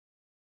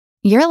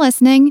You're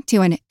listening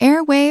to an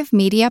Airwave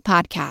Media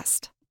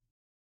Podcast.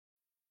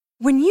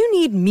 When you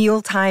need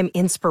mealtime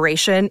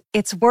inspiration,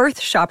 it's worth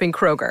shopping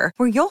Kroger,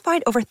 where you'll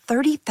find over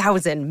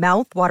 30,000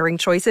 mouth-watering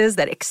choices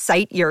that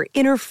excite your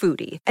inner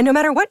foodie. And no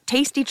matter what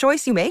tasty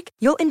choice you make,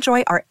 you'll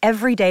enjoy our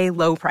everyday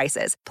low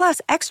prices, plus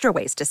extra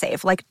ways to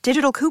save, like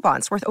digital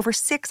coupons worth over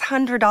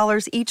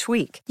 $600 each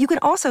week. You can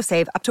also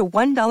save up to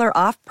 $1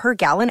 off per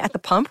gallon at the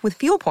pump with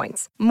fuel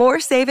points.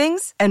 More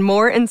savings and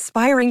more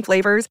inspiring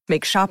flavors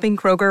make shopping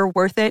Kroger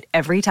worth it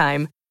every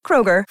time.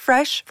 Kroger,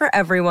 fresh for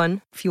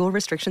everyone. Fuel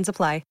restrictions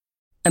apply.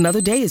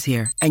 Another day is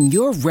here, and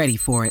you're ready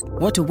for it.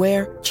 What to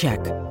wear? Check.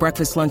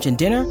 Breakfast, lunch, and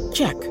dinner?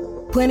 Check.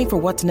 Planning for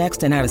what's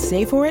next and how to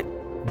save for it?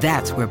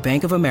 That's where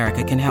Bank of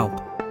America can help.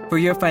 For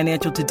your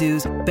financial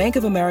to-dos, Bank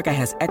of America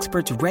has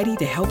experts ready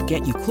to help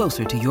get you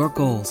closer to your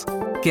goals.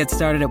 Get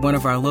started at one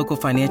of our local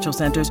financial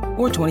centers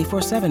or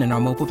 24/7 in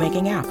our mobile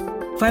banking app.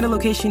 Find a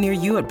location near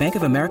you at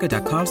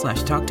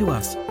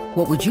bankofamerica.com/talktous.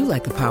 What would you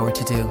like the power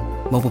to do?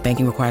 Mobile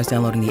banking requires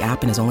downloading the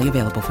app and is only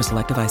available for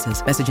select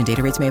devices. Message and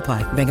data rates may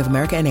apply. Bank of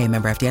America N.A.,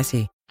 member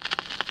FDIC.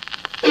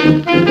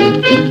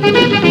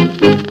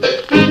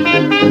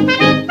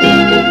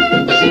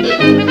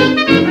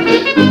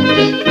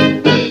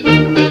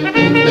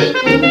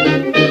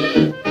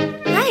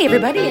 Hi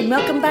everybody and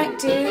welcome back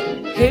to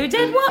Who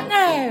Did What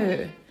Now?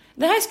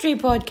 The History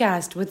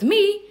Podcast with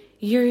me,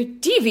 your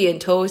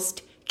deviant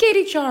host,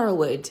 Katie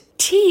Charlwood,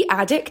 tea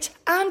addict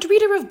and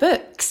reader of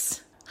books.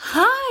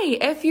 Hi,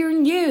 if you're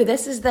new,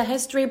 this is the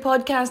history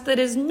podcast that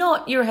is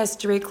not your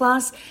history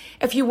class.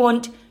 If you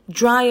want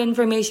dry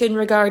information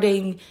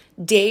regarding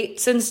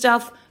dates and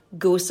stuff,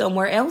 go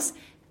somewhere else.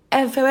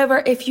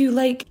 However, if you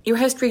like your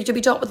history to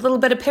be taught with a little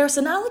bit of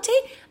personality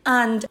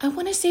and I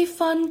want to say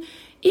fun,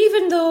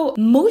 even though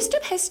most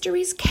of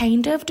history is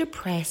kind of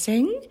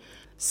depressing.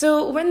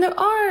 So when there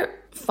are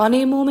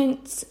funny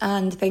moments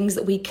and things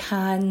that we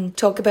can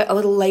talk about a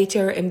little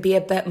later and be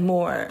a bit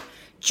more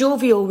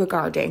jovial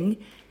regarding,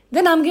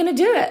 then I'm going to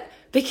do it,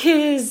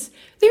 because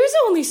there's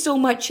only so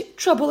much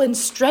trouble and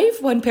strife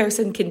one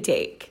person can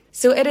take.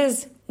 So it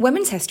is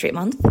Women's History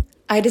Month.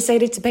 I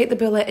decided to bite the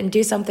bullet and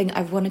do something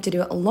I've wanted to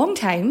do a long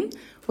time,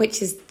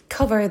 which is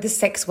cover the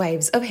 6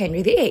 wives of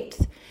Henry VIII.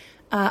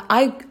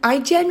 I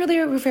generally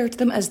refer to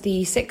them as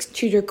the 6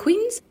 Tudor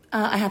queens.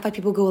 I have had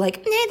people go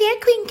like, no, they're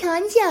queen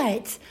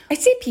consorts. I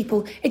say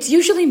people, it's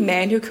usually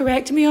men who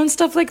correct me on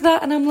stuff like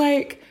that, and I'm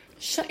like,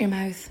 shut your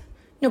mouth.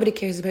 Nobody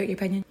cares about your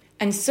opinion.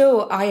 And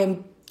so I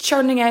am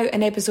churning out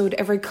an episode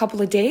every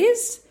couple of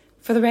days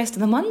for the rest of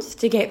the month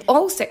to get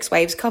all 6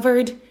 wives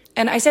covered.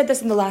 And I said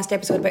this in the last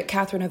episode about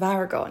Catherine of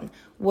Aragon,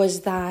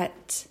 was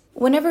that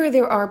whenever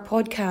there are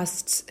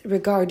podcasts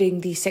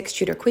regarding the 6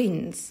 Tudor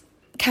queens,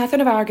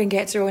 Catherine of Aragon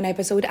gets her own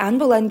episode, Anne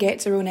Boleyn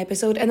gets her own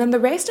episode, and then the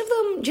rest of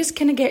them just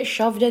kind of get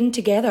shoved in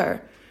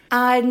together.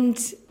 And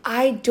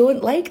I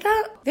don't like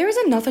that. There is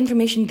enough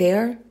information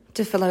there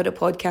to fill out a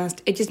podcast.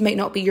 It just might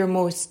not be your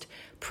most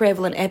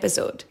prevalent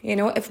episode. You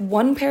know, if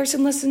one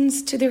person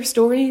listens to their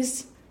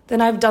stories,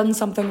 then I've done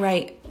something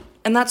right.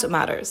 And that's what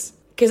matters.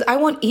 Because I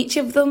want each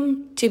of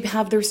them to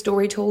have their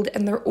story told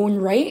in their own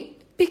right.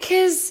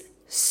 Because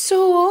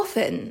so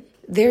often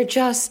they're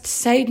just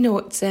side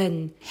notes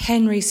in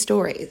Henry's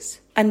stories.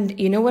 And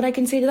you know what I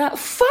can say to that?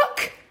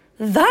 Fuck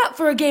that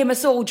for a game of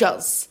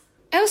soldiers.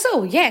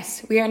 Also,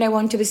 yes, we are now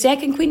on to the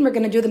second queen. We're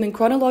going to do them in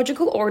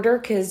chronological order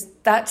because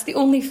that's the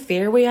only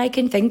fair way I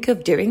can think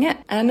of doing it.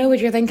 And I know what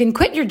you're thinking.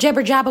 Quit your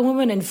jibber-jabber,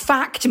 woman, and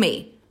fact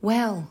me.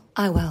 Well,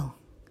 I will.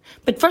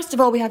 But first of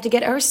all, we have to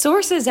get our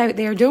sources out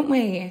there, don't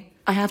we?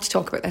 I have to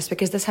talk about this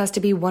because this has to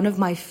be one of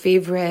my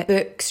favourite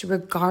books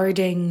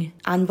regarding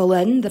Anne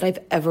Boleyn that I've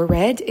ever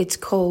read. It's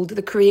called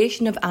The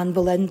Creation of Anne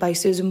Boleyn by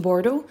Susan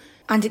Bordeaux.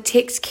 And it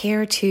takes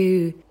care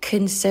to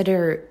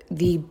consider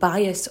the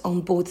bias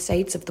on both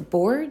sides of the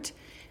board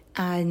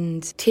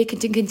and take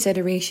into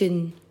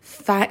consideration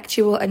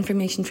factual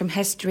information from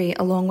history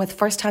along with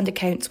first-hand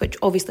accounts, which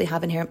obviously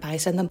have inherent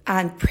bias in them,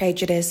 and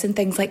prejudice and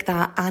things like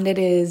that. And it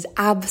is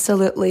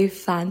absolutely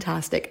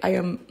fantastic.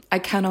 I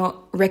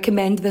cannot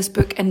recommend this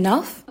book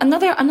enough.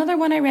 Another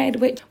one I read,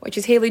 which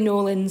is Hayley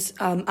Nolan's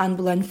Anne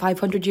Boleyn,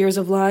 500 Years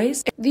of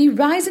Lies. The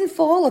Rise and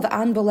Fall of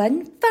Anne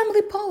Boleyn,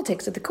 Family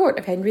Politics at the Court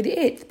of Henry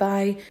VIII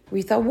by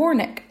Retha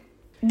Warnick.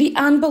 The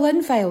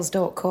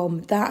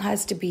AnneBoleynFiles.com, that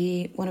has to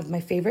be one of my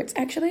favourites,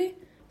 actually.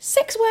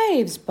 6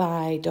 Wives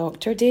by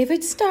Dr.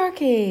 David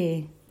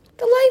Starkey.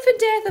 The Life and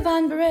Death of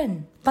Anne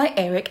Boleyn by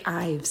Eric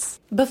Ives.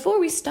 Before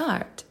we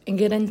start and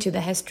get into the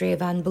history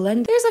of Anne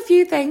Boleyn, there's a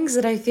few things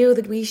that I feel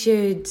that we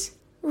should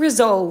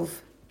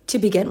resolve to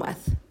begin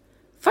with.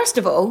 First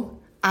of all,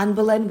 Anne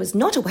Boleyn was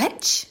not a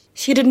witch.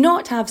 She did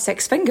not have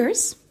 6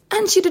 fingers.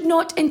 And she did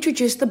not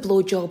introduce the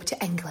blowjob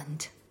to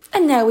England.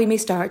 And now we may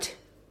start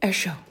our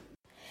show.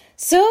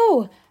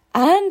 So,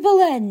 Anne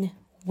Boleyn,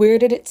 where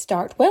did it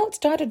start? Well, it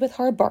started with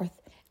her birth.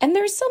 And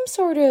there's some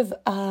sort of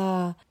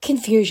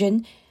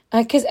confusion,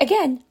 because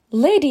again,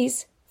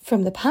 ladies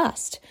from the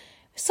past,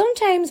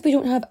 sometimes we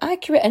don't have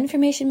accurate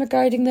information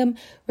regarding them,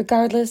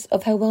 regardless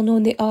of how well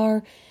known they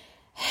are.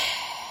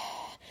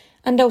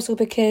 And also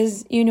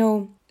because,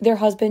 their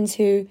husbands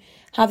who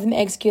have them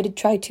executed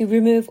try to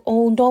remove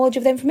all knowledge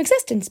of them from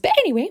existence. But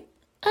anyway,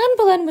 Anne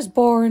Boleyn was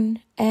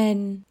born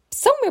in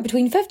somewhere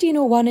between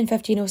 1501 and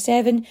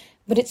 1507,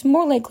 but it's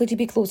more likely to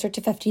be closer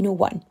to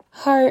 1501.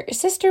 Her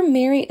sister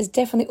Mary is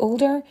definitely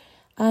older,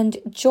 and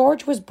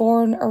George was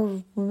born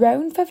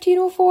around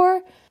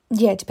 1504.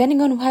 Yeah,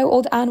 depending on how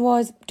old Anne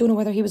was, don't know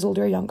whether he was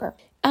older or younger.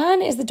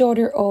 Anne is the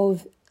daughter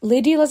of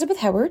Lady Elizabeth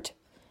Howard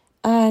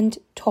and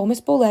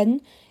Thomas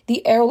Boleyn,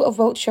 the Earl of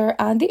Wiltshire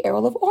and the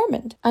Earl of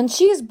Ormond. And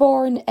she is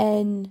born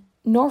in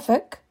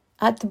Norfolk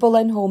at the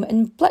Boleyn home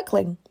in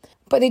Blickling.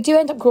 But they do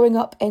end up growing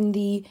up in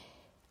the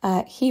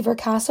Hever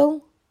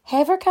Castle,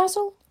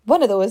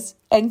 one of those,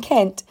 in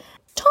Kent.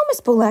 Thomas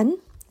Boleyn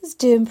is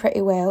doing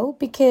pretty well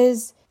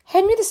because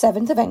Henry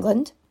VII of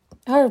England,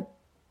 her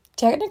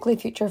technically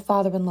future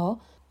father-in-law,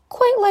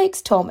 quite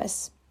likes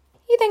Thomas.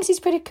 He thinks he's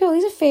pretty cool.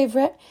 He's a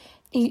favourite.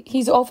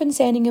 He's often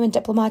sending him on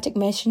diplomatic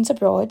missions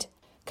abroad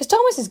because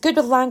Thomas is good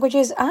with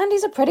languages and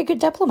he's a pretty good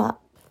diplomat.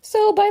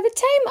 So by the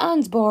time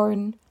Anne's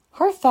born,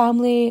 her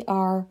family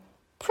are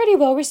pretty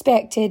well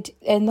respected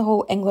in the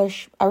whole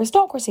English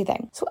aristocracy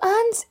thing. So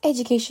Anne's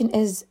education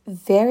is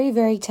very,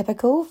 very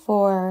typical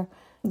for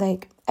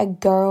like a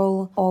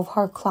girl of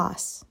her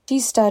class. She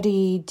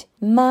studied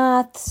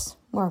maths,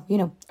 or,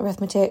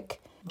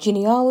 arithmetic,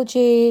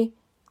 genealogy,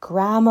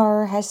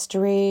 grammar,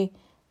 history,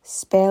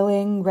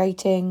 spelling,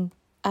 writing,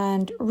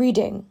 and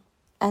reading.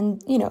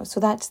 And, so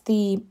that's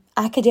the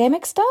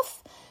academic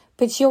stuff.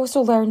 But she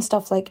also learned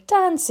stuff like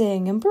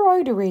dancing,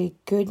 embroidery,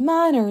 good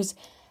manners,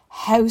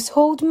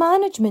 household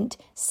management,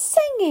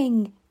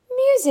 singing,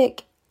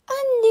 music,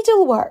 and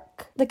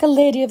needlework, like a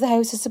lady of the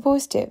house is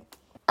supposed to.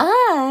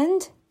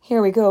 And,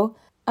 here we go,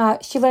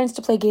 she learns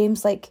to play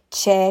games like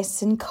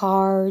chess and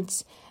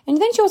cards,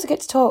 and then she also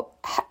gets taught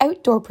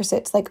outdoor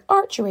pursuits like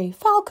archery,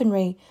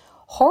 falconry,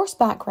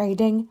 horseback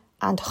riding,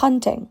 and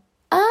hunting.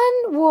 Anne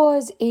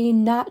was a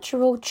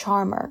natural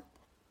charmer.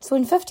 So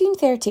in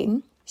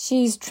 1513,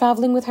 she's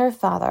travelling with her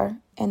father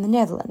in the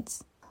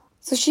Netherlands.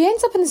 So she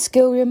ends up in the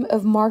schoolroom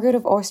of Margaret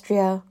of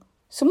Austria.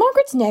 So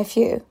Margaret's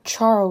nephew,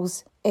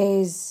 Charles,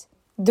 is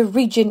the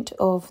regent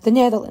of the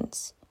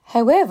Netherlands.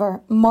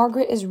 However,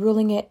 Margaret is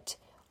ruling it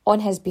on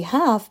his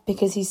behalf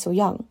because he's so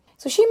young.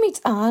 So she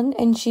meets Anne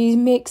and she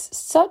makes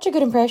such a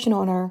good impression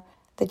on her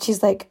that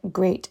she's like,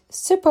 great,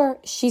 super,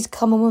 she's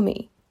coming with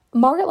me.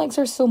 Margaret likes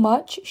her so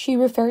much, she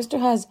refers to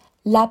her as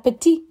La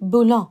Petite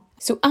Boleyn.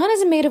 So Anne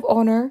is a maid of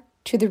honour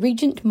to the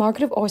regent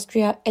Margaret of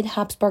Austria at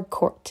Habsburg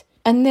court.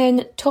 And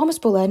then Thomas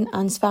Boleyn,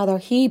 Anne's father,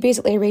 he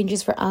basically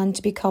arranges for Anne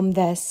to become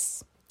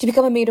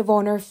a maid of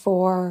honour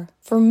for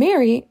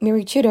Mary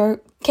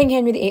Tudor, King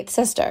Henry VIII's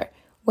sister,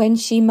 when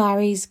she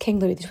marries King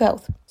Louis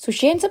XII. So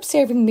she ends up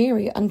serving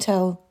Mary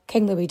until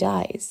King Louis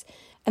dies.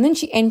 And then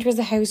she enters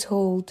the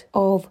household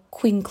of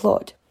Queen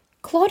Claude.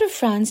 Claude of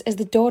France is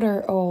the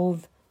daughter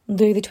of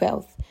Louis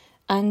XII,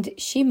 and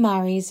she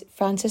marries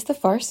Francis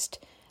I,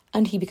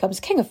 and he becomes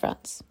King of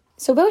France.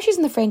 So while she's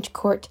in the French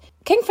court,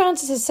 King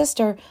Francis's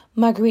sister,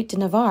 Marguerite de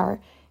Navarre,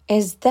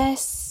 is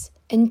this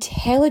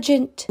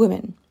intelligent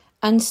woman.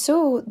 And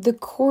so the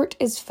court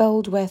is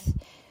filled with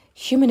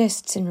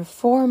humanists and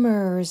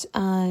reformers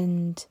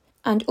and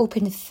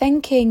open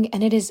thinking,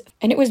 and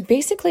it was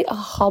basically a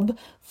hub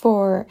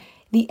for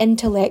the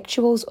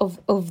intellectuals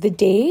of the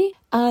day,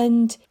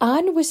 and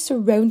Anne was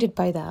surrounded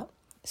by that.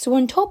 So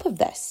on top of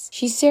this,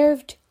 she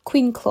served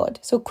Queen Claude.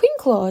 So Queen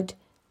Claude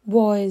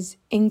was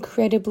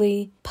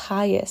incredibly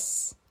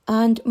pious,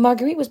 and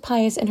Marguerite was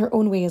pious in her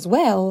own way as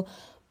well,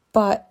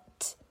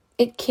 but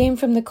it came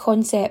from the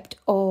concept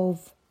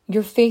of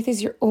your faith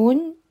is your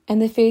own,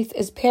 and the faith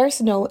is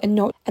personal and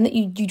that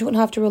you don't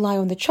have to rely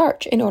on the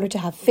church in order to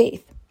have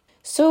faith.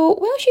 So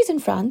while she's in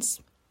France,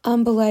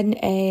 Anne Boleyn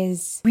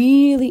is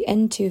really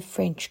into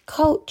French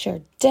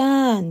culture,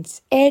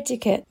 dance,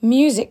 etiquette,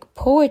 music,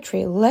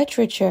 poetry,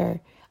 literature.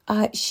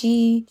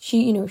 She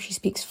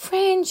speaks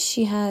French.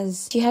 She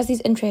has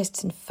these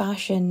interests in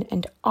fashion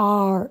and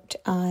art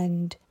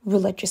and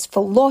religious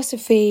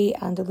philosophy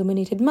and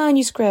illuminated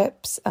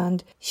manuscripts.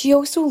 And she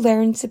also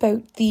learns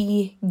about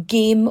the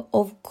game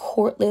of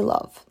courtly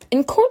love.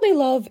 In courtly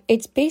love,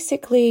 it's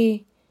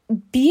basically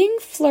being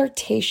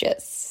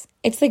flirtatious.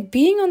 It's like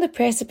being on the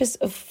precipice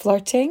of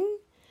flirting.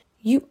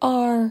 You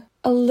are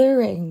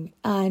alluring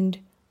and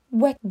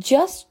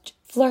just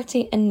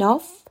flirty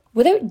enough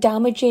without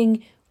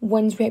damaging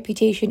one's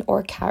reputation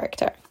or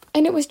character.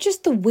 And it was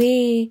just the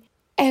way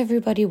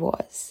everybody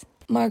was.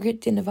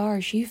 Margaret de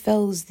Navarre, she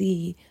fills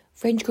the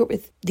French court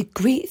with the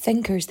great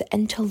thinkers, the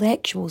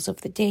intellectuals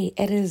of the day.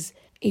 It is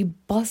a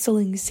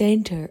bustling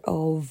centre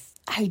of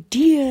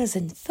ideas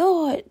and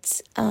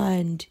thoughts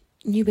and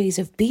new ways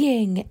of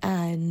being,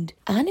 and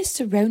Anne is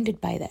surrounded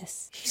by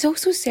this. She's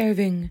also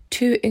serving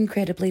two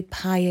incredibly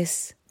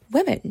pious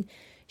women.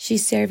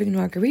 She's serving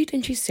Marguerite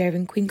and she's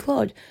serving Queen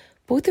Claude.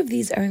 Both of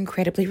these are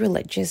incredibly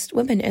religious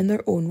women in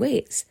their own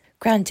ways.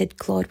 Granted,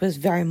 Claude was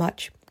very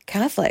much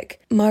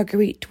Catholic.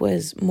 Marguerite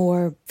was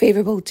more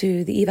favourable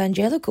to the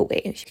evangelical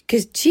way,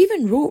 because she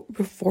even wrote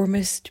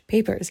reformist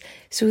papers.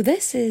 So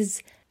this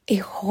is a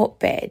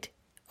hotbed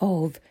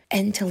of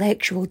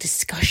intellectual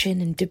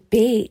discussion and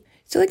debate.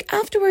 So like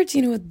afterwards,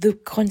 the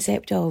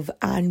concept of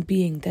Anne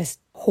being this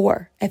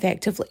whore,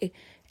 effectively,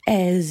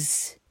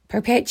 is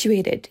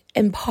perpetuated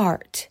in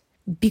part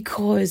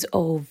because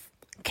of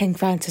King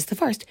Francis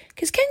I.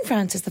 Because King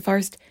Francis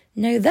I,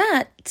 now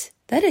that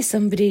is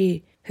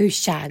somebody who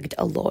shagged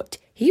a lot.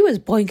 He was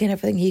boinking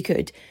everything he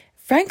could.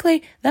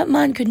 Frankly, that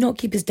man could not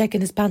keep his dick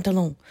in his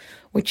pantalon,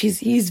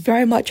 he's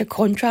very much a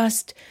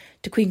contrast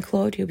to Queen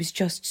Claude, who was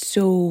just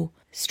so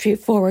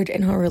straightforward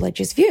in her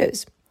religious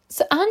views.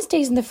 So Anne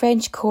stays in the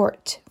French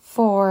court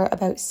for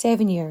about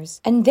 7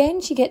 years, and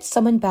then she gets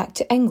summoned back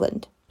to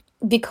England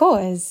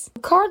because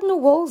Cardinal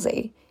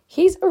Wolsey,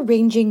 he's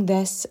arranging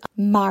this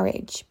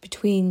marriage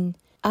between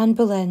Anne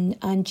Boleyn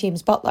and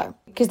James Butler.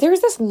 Because there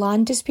is this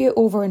land dispute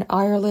over in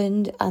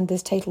Ireland and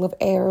this title of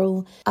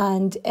Earl,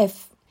 and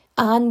if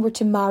Anne were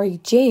to marry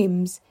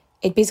James,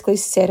 it basically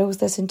settles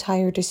this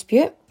entire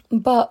dispute.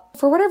 But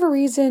for whatever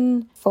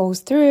reason,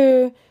 falls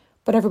through,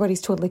 but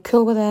everybody's totally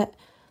cool with it.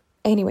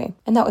 Anyway,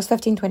 and that was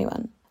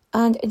 1521.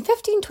 And in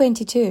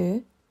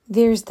 1522,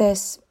 there's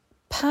this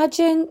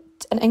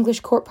pageant, an English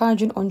court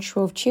pageant on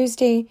Shrove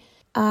Tuesday,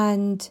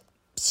 and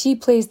she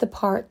plays the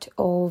part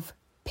of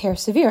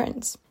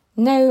Perseverance.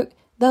 Now,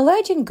 the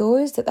legend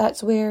goes that that's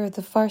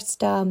the first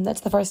time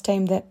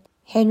that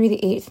Henry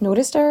VIII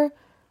noticed her,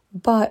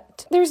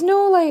 but there's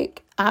no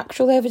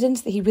actual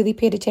evidence that he really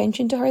paid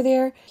attention to her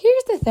there.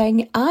 Here's the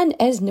thing, Anne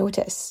is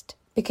noticed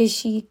because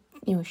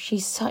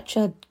she's such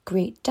a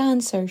great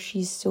dancer,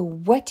 she's so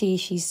witty,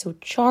 she's so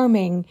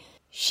charming,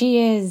 she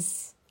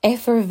is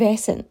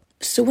effervescent.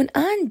 So when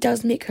Anne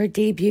does make her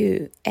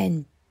debut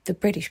in the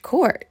British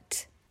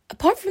court,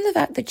 apart from the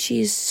fact that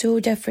she is so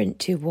different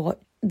to what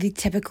the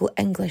typical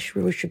English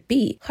rose should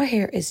be, her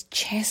hair is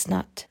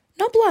chestnut.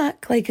 Not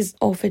black, like is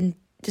often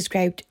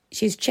described.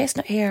 She has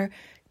chestnut hair,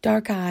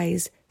 dark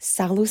eyes,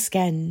 sallow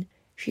skin.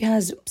 She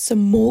has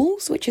some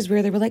moles, which is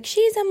where they were like,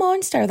 she's a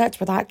monster. That's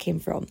where that came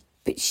from.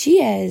 But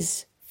she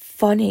is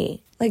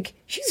funny.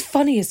 She's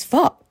funny as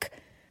fuck.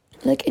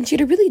 And she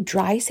had a really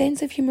dry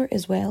sense of humour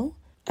as well.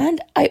 And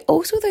I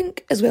also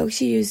think as well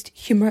she used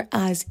humour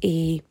as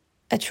a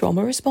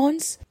trauma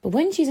response. But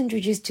when she's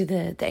introduced to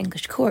the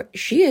English court,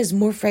 she is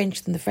more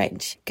French than the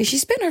French because she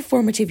spent her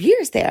formative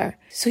years there.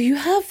 So you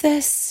have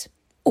this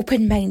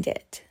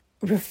open-minded,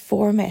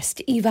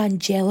 reformist,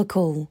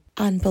 evangelical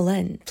Anne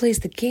Boleyn plays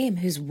the game,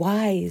 who's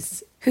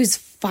wise, who's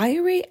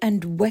fiery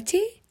and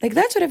witty.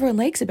 That's what everyone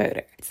likes about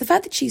her. It's the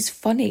fact that she's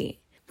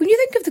funny. When you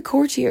think of the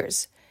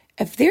courtiers,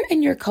 if they're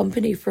in your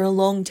company for a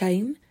long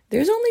time,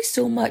 there's only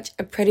so much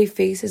a pretty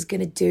face is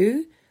going to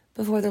do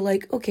before they're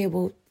like, okay,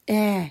 well,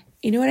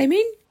 you know what I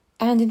mean?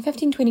 And in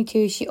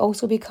 1522, she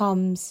also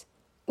becomes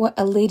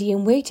a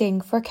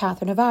lady-in-waiting for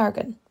Catherine of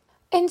Aragon.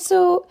 And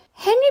so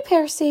Henry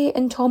Percy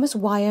and Thomas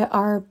Wyatt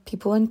are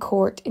people in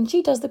court, and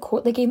she does the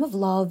courtly game of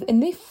love,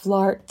 and they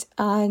flirt,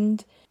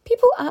 and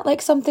people act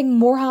like something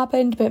more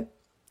happened, but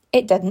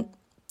it didn't.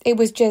 It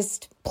was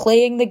just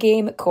playing the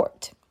game at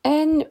court.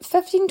 In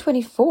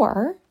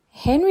 1524,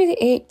 Henry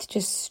VIII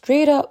just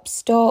straight up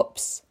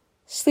stops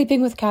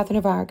sleeping with Catherine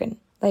of Aragon.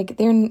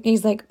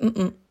 He's like,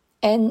 mm-mm.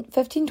 In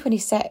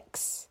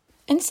 1526,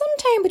 and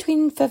sometime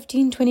between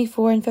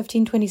 1524 and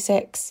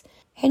 1526,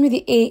 Henry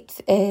VIII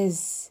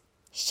is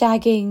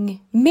shagging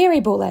Mary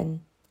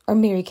Boleyn, or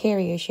Mary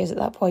Carey as she is at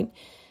that point,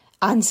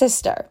 Anne's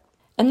sister.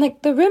 And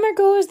the rumour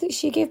goes that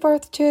she gave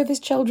birth to two of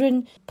his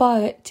children,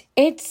 but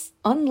it's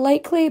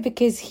unlikely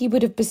because he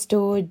would have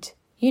bestowed,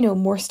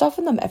 more stuff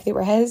on them if they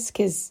were his,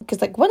 because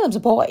one of them's a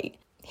boy.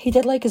 He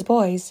did like his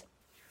boys.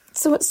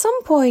 So at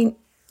some point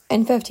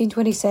in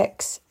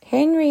 1526,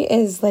 Henry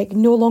is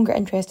no longer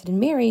interested in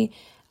Mary,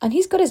 and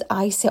he's got his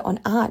eyes set on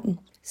Anne.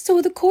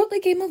 So the courtly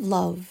game of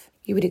love,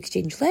 he would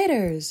exchange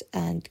letters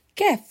and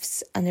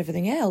gifts and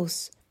everything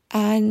else.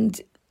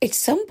 And at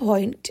some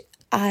point,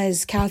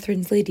 as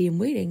Catherine's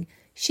lady-in-waiting,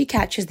 she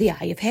catches the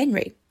eye of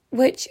Henry,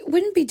 which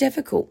wouldn't be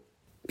difficult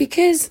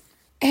because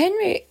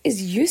Henry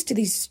is used to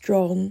these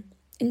strong,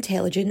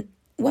 intelligent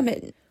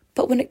women.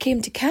 But when it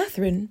came to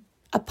Catherine,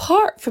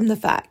 apart from the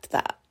fact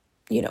that,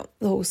 the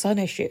whole son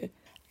issue,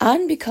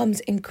 Anne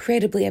becomes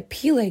incredibly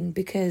appealing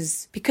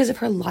because of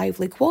her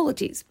lively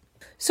qualities.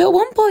 So at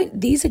one point,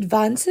 these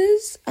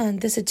advances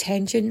and this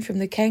attention from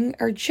the king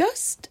are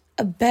just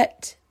a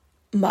bit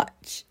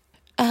much.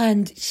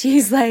 And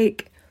she's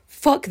like,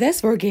 fuck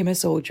this, we're a game of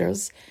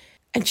soldiers.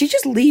 And she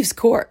just leaves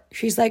court.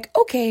 She's like,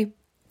 okay,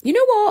 you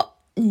know what?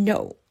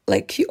 No.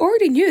 She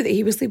already knew that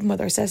he was sleeping with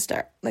her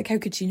sister. How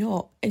could she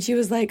not? And she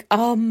was like,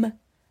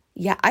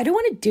 yeah, I don't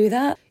want to do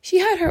that. She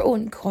had her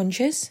own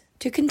conscience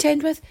to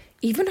contend with.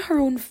 Even her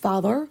own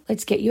father,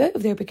 let's get you out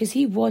of there, because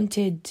he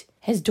wanted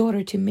his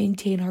daughter to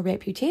maintain her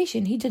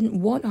reputation. He didn't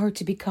want her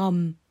to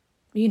become,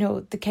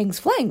 the king's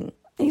fling.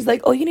 And he's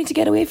like, oh, you need to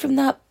get away from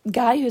that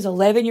guy who's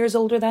 11 years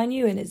older than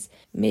you and is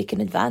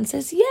making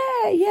advances.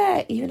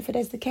 Yeah, even if it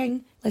is the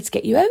king, let's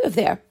get you out of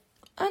there.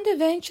 And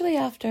eventually,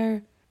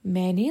 after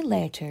many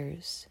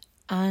letters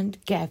and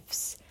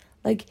gifts,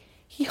 like,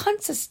 he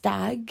hunts a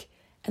stag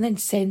and then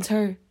sends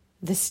her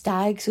the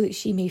stag so that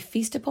she may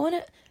feast upon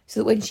it, so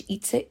that when she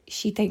eats it,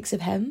 she thinks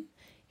of him.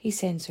 He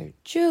sends her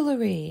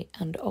jewellery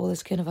and all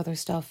this kind of other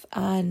stuff.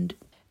 And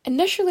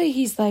initially,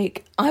 he's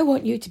like, I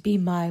want you to be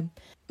my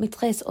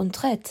maîtresse en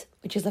traite,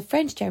 which is a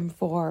French term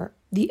for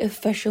the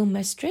official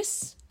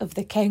mistress of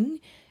the king.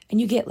 And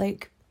you get,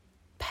 like,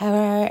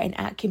 power and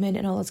acumen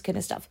and all this kind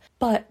of stuff.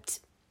 But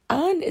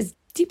Anne is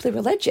deeply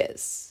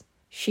religious.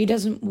 She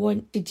doesn't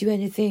want to do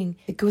anything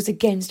that goes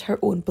against her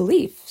own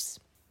beliefs.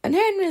 And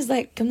Henry's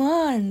like, come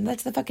on,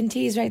 that's the fucking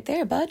tease right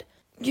there, bud.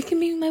 You can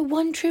be my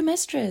one true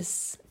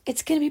mistress.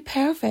 It's going to be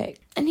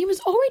perfect. And he was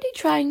already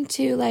trying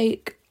to,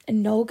 like,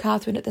 annul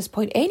Catherine at this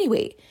point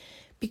anyway,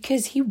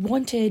 because he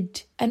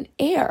wanted an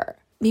heir.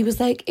 He was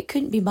like, it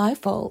couldn't be my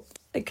fault.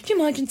 Like, could you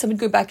imagine someone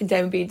going back in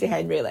time and being to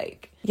Henry,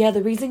 like, yeah,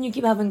 the reason you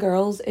keep having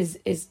girls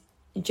is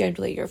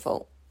generally your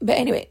fault. But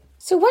anyway,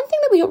 so one thing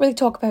that we don't really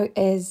talk about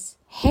is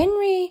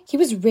Henry. He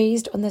was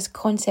raised on this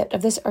concept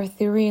of this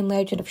Arthurian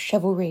legend of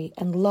chivalry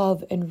and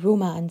love and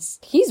romance.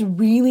 He's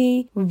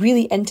really,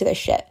 really into this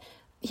shit.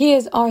 He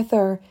is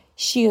Arthur,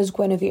 she is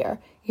Guinevere,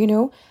 you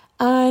know?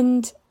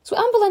 And so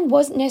Anne Boleyn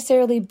wasn't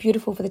necessarily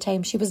beautiful for the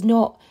time. She was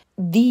not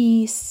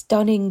the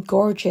stunning,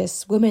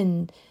 gorgeous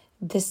woman,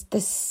 this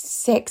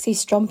sexy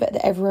strumpet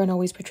that everyone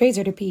always portrays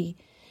her to be.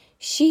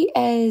 She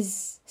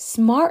is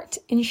smart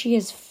and she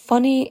is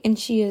funny and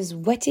she is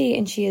witty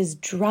and she is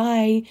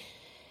dry.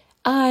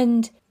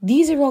 And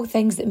these are all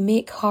things that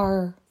make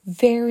her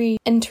very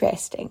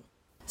interesting.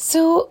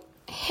 So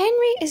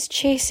Henry is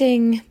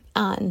chasing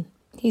Anne.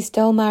 He's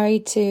still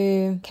married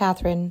to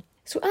Catherine.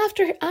 So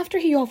after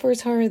he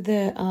offers her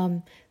the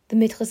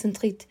maîtresse en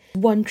traite,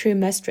 one true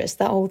mistress,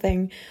 that whole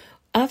thing,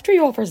 after he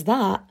offers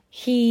that,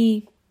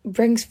 he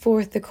brings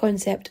forth the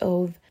concept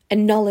of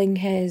annulling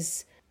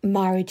his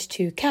marriage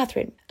to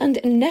Catherine. And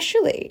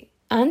initially,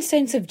 Anne's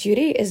sense of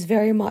duty is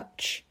very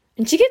much,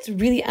 and she gets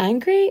really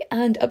angry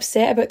and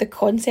upset about the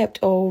concept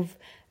of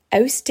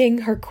ousting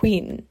her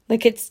queen.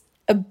 Like, it's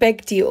a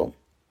big deal.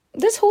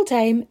 This whole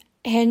time,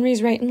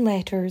 Henry's writing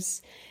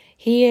letters.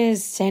 He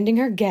is sending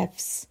her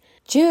gifts,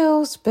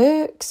 jewels,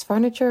 books,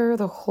 furniture,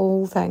 the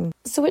whole thing.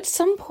 So at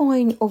some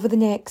point over the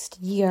next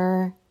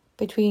year,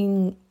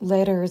 between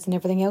letters and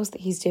everything else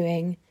that he's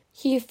doing,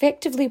 he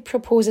effectively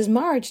proposes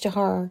marriage to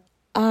her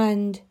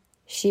and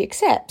she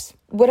accepts.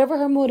 Whatever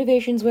her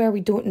motivations were, we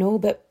don't know,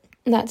 but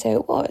that's how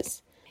it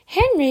was.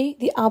 Henry,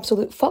 the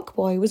absolute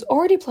fuckboy, was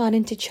already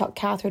planning to chuck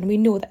Catherine. We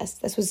know this.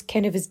 This was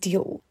kind of his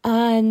deal.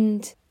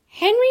 And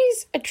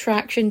Henry's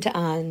attraction to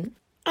Anne,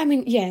 I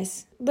mean,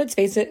 yes, let's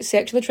face it,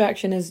 sexual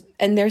attraction is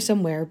in there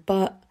somewhere,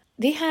 but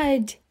they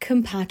had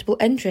compatible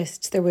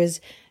interests. There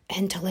was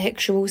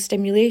intellectual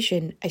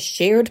stimulation, a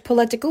shared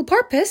political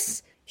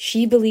purpose.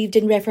 She believed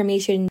in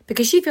Reformation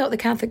because she felt the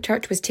Catholic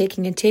Church was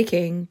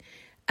taking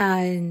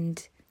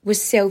and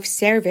was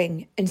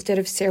self-serving instead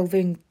of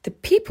serving the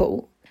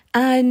people.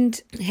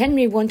 And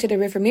Henry wanted a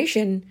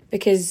Reformation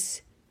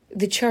because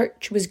the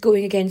church was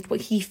going against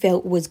what he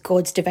felt was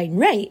God's divine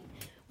right,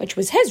 which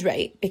was his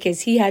right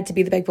because he had to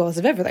be the big boss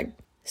of everything.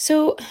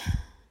 So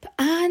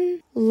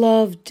Anne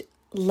loved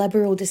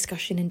liberal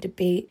discussion and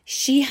debate.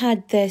 She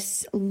had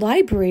this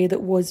library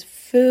that was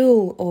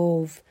full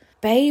of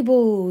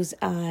Bibles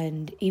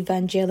and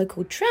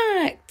evangelical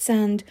tracts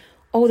and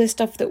all this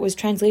stuff that was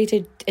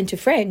translated into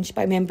French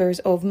by members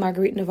of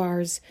Marguerite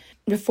Navarre's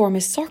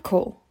reformist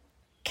circle.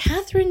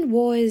 Catherine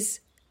was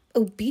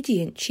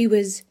obedient.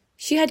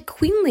 She had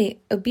queenly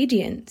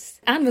obedience.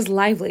 Anne was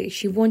lively.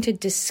 She wanted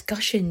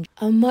discussion,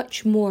 a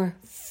much more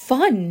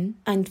fun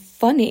and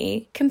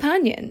funny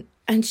companion.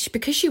 And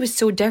because she was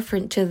so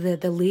different to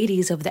the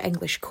ladies of the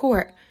English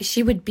court,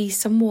 she would be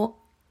somewhat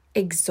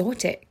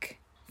exotic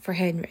for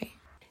Henry.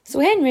 So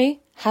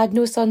Henry had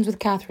no sons with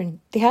Catherine.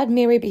 They had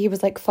Mary, but he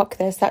was like, fuck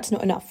this, that's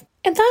not enough.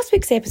 In last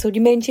week's episode,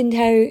 you mentioned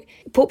how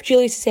Pope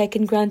Julius II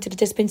granted a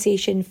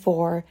dispensation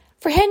for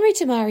Henry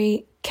to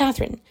marry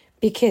Catherine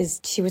because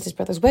she was his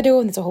brother's widow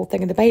and there's a whole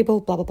thing in the Bible,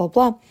 blah, blah, blah,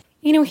 blah.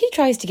 You know, he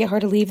tries to get her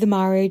to leave the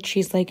marriage.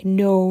 She's like,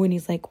 no. And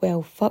he's like,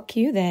 well, fuck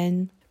you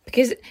then.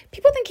 Because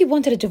people think he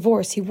wanted a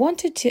divorce. He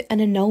wanted an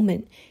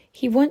annulment.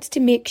 He wants to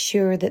make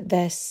sure that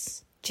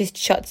this just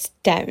shuts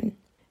down.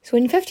 So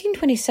in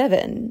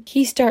 1527,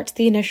 he starts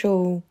the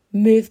initial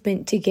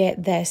movement to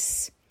get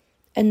this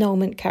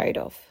annulment carried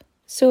off.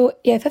 So,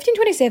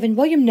 1527,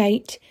 William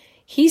Knight,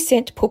 he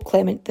sent Pope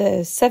Clement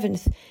VII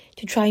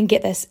to try and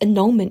get this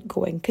annulment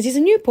going. Because he's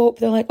a new pope,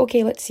 they're like,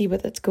 okay, let's see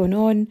what's going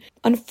on.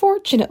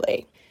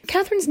 Unfortunately,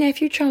 Catherine's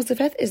nephew, Charles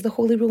V, is the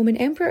Holy Roman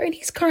Emperor, and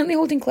he's currently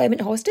holding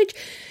Clement hostage.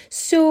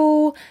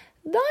 So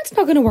that's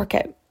not going to work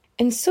out.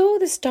 And so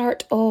the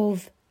start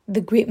of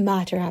the Great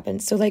Matter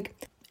happens. So like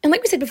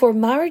we said before,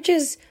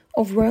 marriages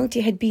of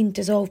royalty had been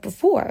dissolved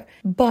before,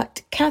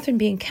 but Catherine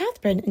being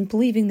Catherine and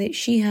believing that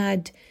she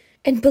had,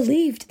 and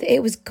believed that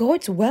it was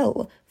God's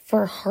will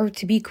for her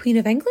to be Queen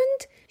of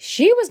England,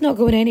 she was not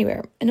going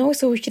anywhere. And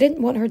also she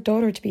didn't want her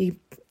daughter to be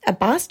a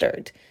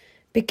bastard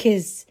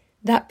because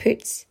that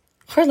puts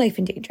her life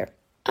in danger.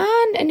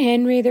 Anne and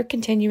Henry, they're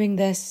continuing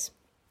this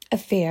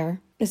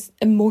affair, this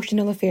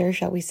emotional affair,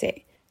 shall we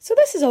say. So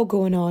this is all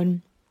going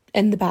on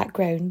in the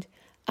background.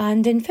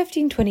 And in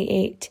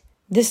 1528,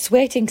 the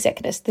sweating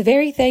sickness, the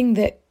very thing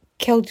that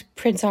killed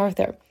Prince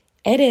Arthur,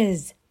 it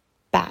is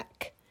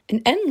back.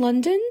 And in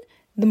London,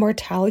 the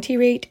mortality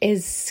rate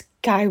is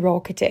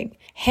skyrocketing.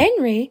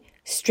 Henry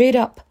straight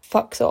up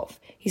fucks off.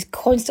 He's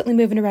constantly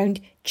moving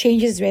around,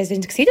 changes his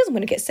residence because he doesn't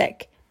want to get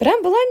sick. But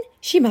Anne Boleyn,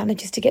 she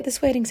manages to get the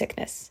sweating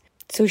sickness.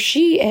 So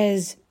she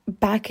is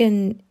back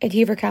at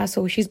Hever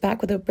Castle. She's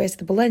back with the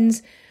rest of the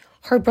Boleyns.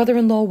 Her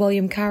brother-in-law,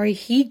 William Carey,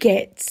 he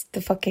gets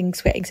the fucking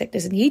sweating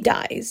sickness and he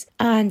dies.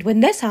 And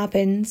when this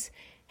happens,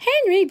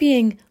 Henry,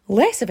 being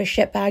less of a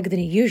shitbag than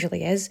he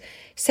usually is,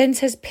 sends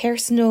his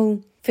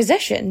personal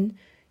physician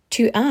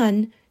to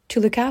Anne to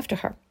look after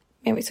her.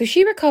 Anyway, so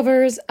she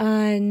recovers,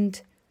 and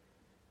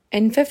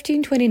in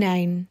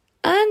 1529,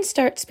 Anne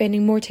starts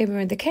spending more time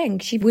around the king.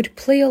 She would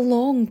play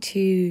along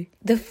to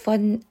the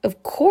fun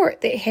of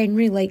court that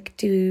Henry liked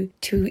to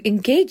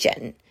engage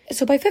in.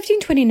 So by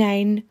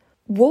 1529,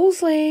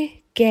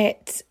 Wolsey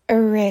gets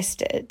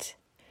arrested.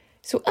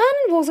 So Anne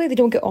and Wolsey, they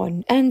don't get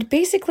on. And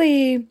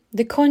basically,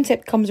 the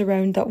concept comes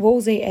around that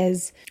Wolsey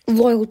is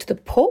loyal to the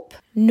Pope,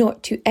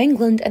 not to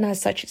England, and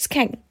as such, it's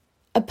king.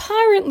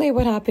 Apparently,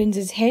 what happens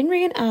is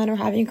Henry and Anne are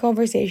having a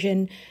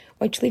conversation,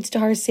 which leads to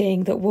her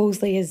saying that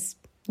Wolsey is,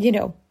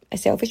 a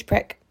selfish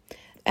prick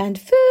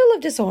and full of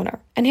dishonour.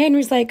 And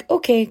Henry's like,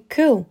 okay,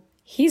 cool,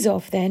 he's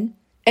off then.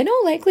 In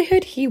all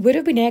likelihood, he would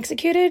have been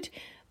executed,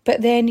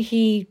 but then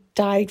he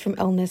died from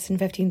illness in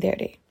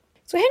 1530.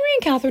 So Henry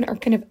and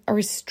Catherine are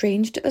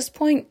estranged at this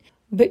point,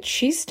 but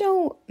she's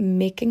still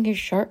making his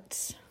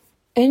shirts.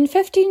 In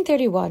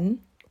 1531,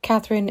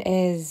 Catherine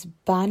is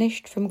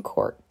banished from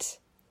court.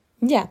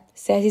 Yeah,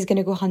 says he's going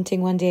to go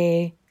hunting one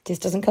day,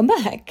 just doesn't come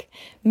back.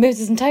 Moves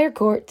his entire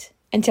court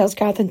and tells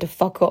Catherine to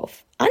fuck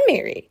off and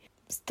marry.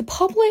 The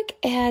public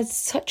has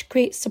such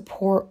great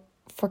support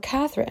for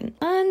Catherine.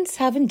 Anne's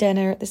having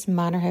dinner at this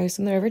manor house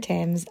on the River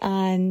Thames,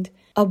 and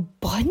a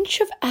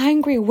bunch of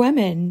angry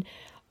women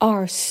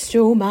are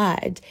so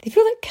mad. They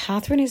feel like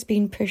Catherine is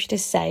being pushed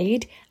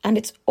aside and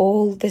it's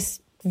all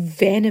this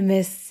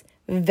venomous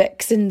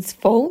vixen's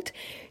fault.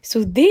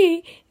 So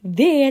they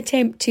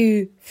attempt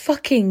to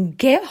fucking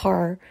get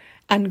her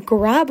and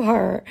grab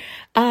her,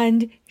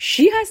 and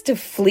she has to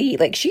flee.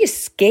 Like, she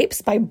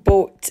escapes by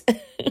boat.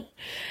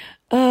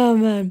 Oh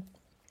man.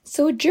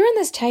 So during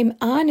this time,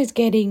 Anne is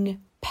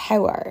getting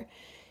power.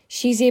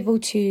 She's able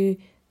to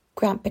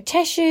grant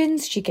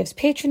petitions, she gives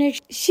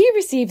patronage, she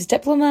receives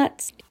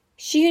diplomats,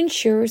 she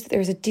ensures that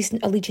there's a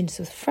decent allegiance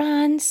with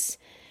France.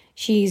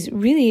 She's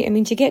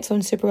really, she gets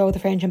on super well with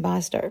the French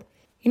ambassador.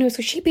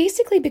 So she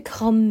basically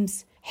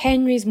becomes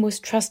Henry's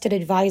most trusted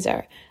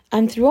advisor.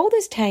 And through all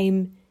this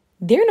time,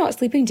 they're not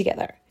sleeping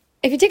together.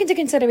 If you take into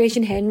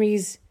consideration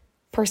Henry's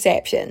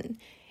perception,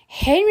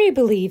 Henry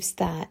believes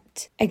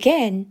that,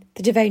 again,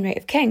 the divine right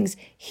of kings,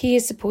 he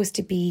is supposed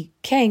to be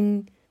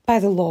king by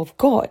the law of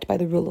God, by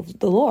the rule of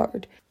the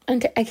Lord.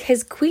 And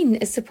his queen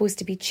is supposed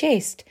to be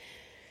chaste.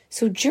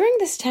 So during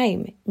this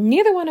time,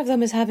 neither one of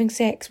them is having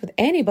sex with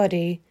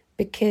anybody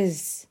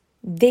because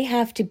they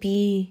have to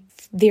be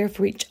there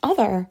for each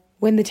other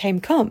when the time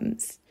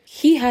comes.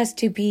 He has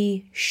to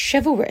be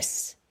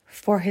chivalrous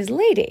for his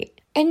lady.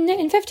 In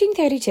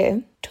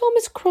 1532,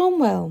 Thomas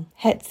Cromwell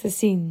hits the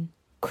scene.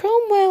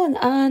 Cromwell and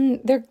Anne,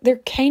 they're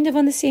kind of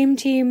on the same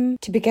team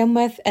to begin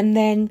with, and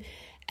then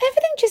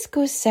everything just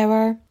goes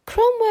sour.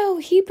 Cromwell,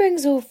 he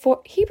brings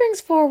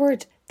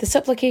forward the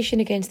supplication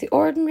against the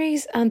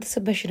ordinaries and the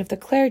submission of the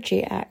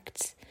clergy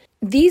acts.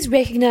 These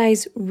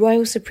recognise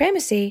royal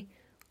supremacy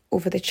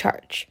over the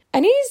church.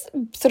 And he's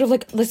sort of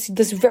like this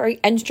very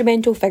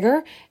instrumental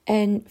figure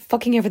in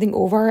fucking everything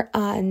over,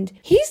 and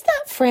he's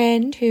that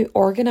friend who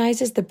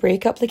organises the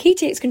breakup. Like, he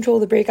takes control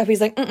of the breakup. He's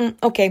like,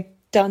 okay,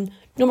 done.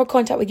 No more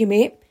contact with you,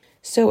 mate.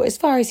 So as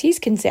far as he's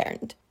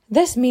concerned,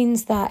 this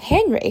means that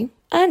Henry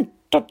and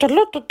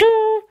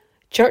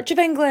Church of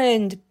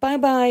England,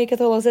 bye-bye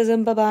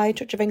Catholicism, bye-bye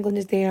Church of England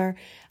is there,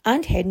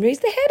 and Henry's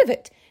the head of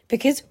it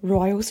because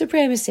royal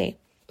supremacy.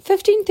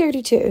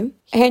 1532,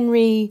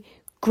 Henry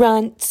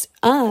grants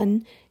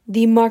Anne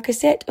the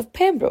Marquisate of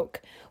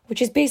Pembroke,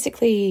 which is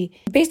basically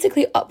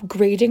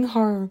upgrading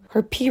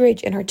her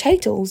peerage and her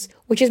titles,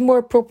 which is more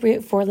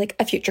appropriate for like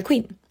a future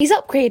queen. He's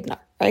upgrading her,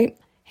 right?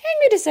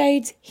 Henry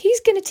decides he's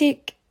going to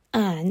take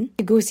Anne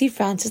to go see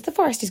Francis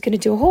I. He's going to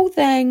do a whole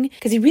thing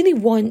because he really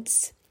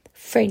wants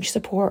French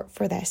support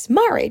for this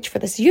marriage, for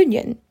this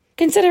union,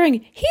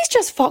 considering he's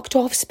just fucked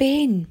off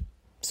Spain.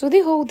 So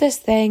they hold this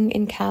thing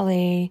in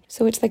Calais.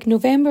 So it's like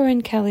November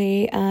in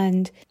Calais,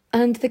 and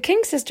the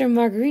king's sister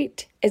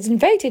Marguerite is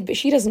invited, but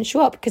she doesn't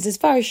show up because as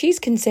far as she's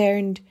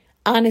concerned,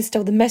 Anne is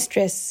still the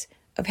mistress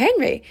of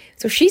Henry.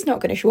 So she's not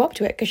going to show up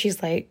to it because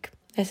she's like,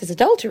 this is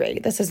adultery.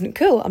 This isn't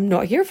cool. I'm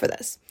not here for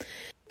this.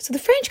 So the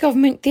French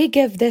government, they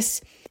give this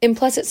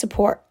implicit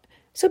support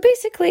So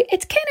basically,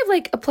 it's kind of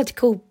like a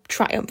political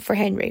triumph for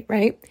Henry,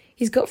 right?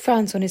 He's got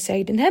France on his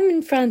side, and him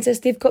and Francis,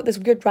 they've got this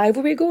weird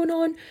rivalry going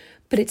on,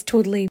 but it's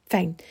totally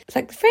fine. It's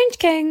like the French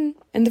king,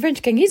 and the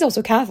French king, he's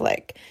also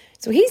Catholic.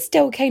 So he's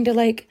still kind of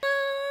like,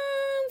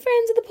 I'm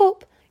friends with the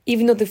Pope.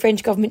 Even though the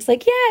French government's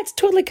like, yeah, it's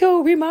totally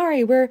cool,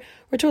 remarry, we're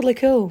totally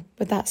cool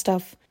with that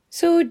stuff.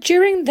 So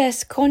during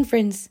this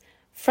conference,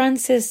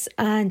 Francis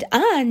and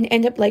Anne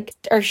end up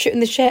are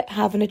shooting the shit,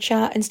 having a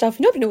chat and stuff.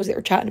 Nobody knows what they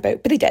were chatting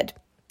about, but they did.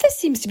 This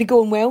seems to be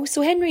going well,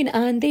 so Henry and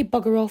Anne, they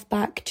bugger off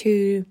back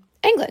to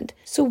England.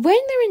 So when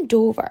they're in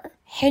Dover,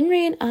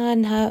 Henry and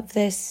Anne have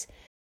this...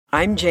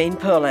 I'm Jane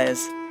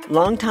Perlez,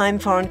 longtime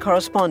foreign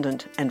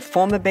correspondent and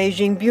former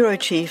Beijing bureau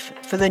chief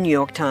for the New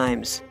York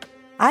Times.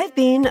 I've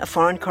been a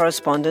foreign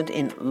correspondent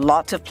in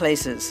lots of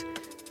places: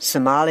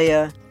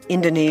 Somalia,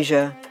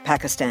 Indonesia,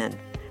 Pakistan,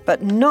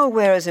 but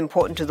nowhere as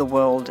important to the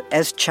world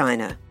as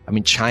China. I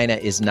mean, China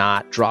is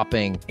not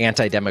dropping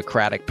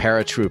anti-democratic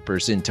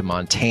paratroopers into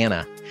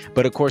Montana.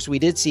 But of course, we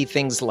did see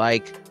things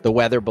like the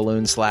weather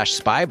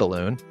balloon/spy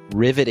balloon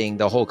riveting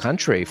the whole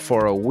country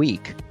for a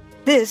week.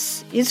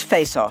 This is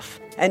Face Off,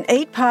 an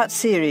 8-part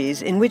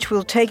series in which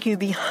we'll take you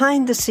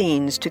behind the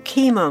scenes to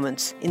key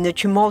moments in the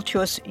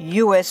tumultuous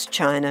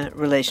US-China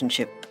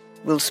relationship.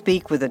 We'll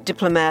speak with a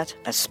diplomat,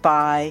 a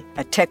spy,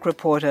 a tech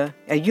reporter,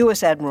 a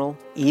US admiral,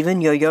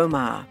 even Yo-Yo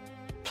Ma.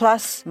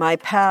 Plus, my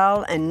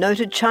pal and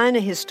noted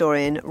China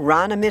historian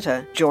Rana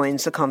Mitter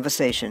joins the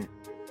conversation.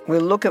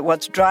 We'll look at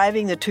what's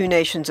driving the two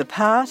nations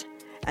apart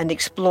and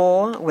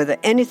explore whether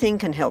anything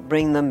can help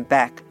bring them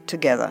back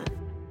together.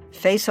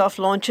 Face Off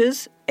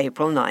launches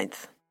April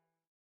 9th.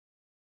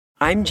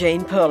 I'm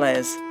Jane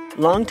Perlez,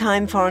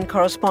 longtime foreign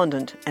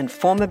correspondent and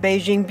former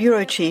Beijing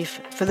bureau chief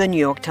for the New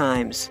York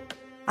Times.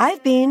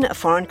 I've been a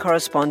foreign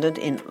correspondent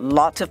in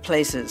lots of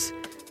places: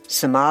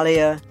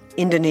 Somalia,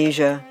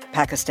 Indonesia,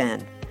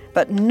 Pakistan,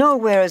 but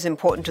nowhere as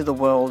important to the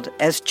world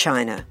as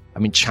China. I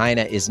mean,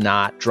 China is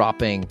not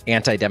dropping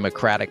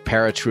anti-democratic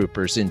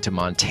paratroopers into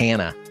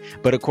Montana.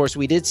 But of course,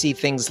 we did see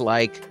things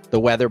like the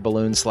weather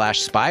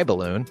balloon/spy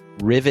balloon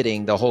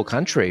riveting the whole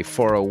country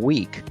for a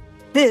week.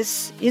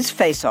 This is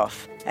Face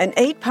Off, an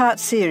 8-part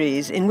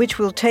series in which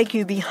we'll take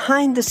you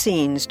behind the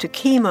scenes to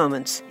key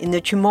moments in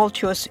the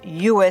tumultuous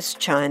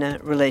US-China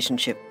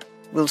relationship.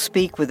 We'll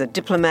speak with a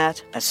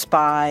diplomat, a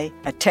spy,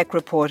 a tech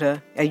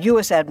reporter, a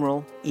US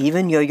admiral,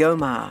 even Yo-Yo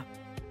Ma.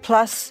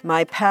 Plus,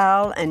 my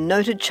pal and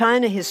noted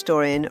China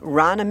historian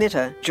Rana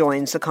Mitter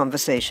joins the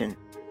conversation.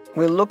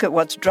 We'll look at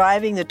what's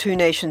driving the two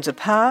nations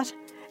apart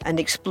and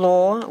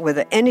explore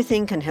whether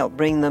anything can help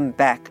bring them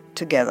back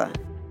together.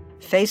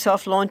 Face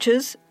Off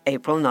launches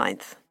April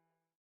 9th.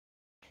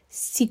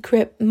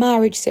 Secret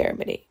marriage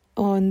ceremony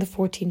on the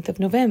 14th of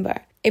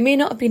November. It may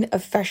not have been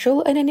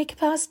official in any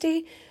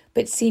capacity,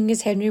 but seeing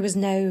as Henry was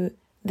now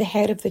the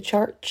head of the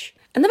church,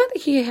 and the fact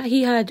that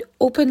he had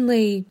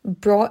openly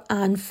brought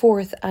Anne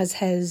forth as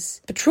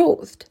his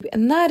betrothed,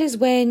 and that is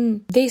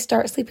when they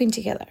start sleeping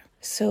together.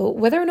 So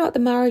whether or not the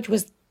marriage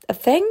was a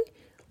thing,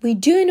 we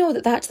do know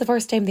that that's the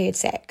first time they had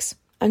sex.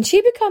 And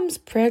she becomes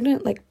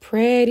pregnant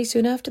pretty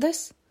soon after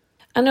this.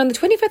 And on the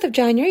 25th of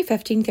January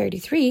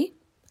 1533,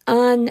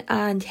 Anne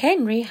and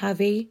Henry have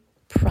a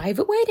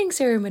private wedding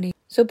ceremony.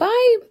 So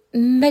by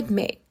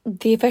mid-May,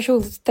 the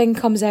official thing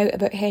comes out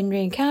about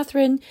Henry and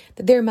Catherine,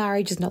 that their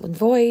marriage is null and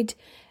void.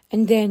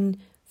 And then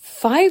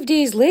 5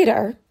 days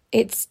later,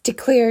 it's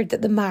declared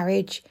that the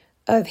marriage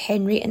of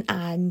Henry and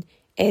Anne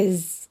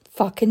is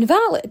fucking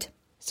valid.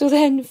 So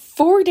then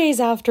 4 days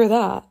after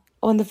that,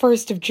 on the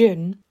 1st of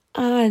June,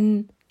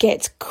 Anne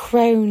gets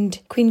crowned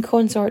Queen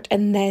Consort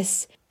in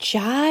this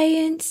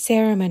giant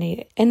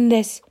ceremony, in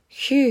this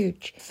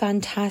huge,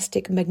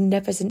 fantastic,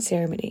 magnificent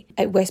ceremony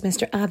at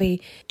Westminster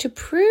Abbey to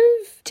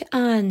prove to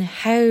Anne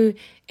how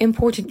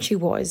important she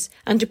was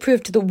and to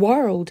prove to the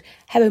world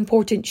how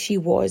important she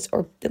was,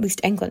 or at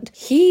least England.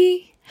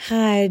 He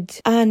had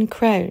Anne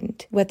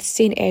crowned with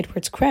St.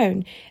 Edward's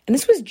crown, and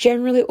this was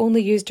generally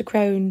only used to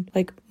crown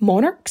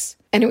monarchs.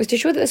 And it was to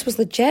show that this was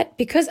legit,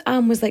 because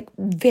Anne was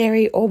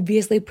very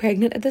obviously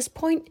pregnant at this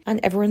point and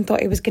everyone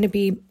thought it was going to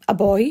be a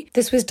boy.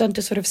 This was done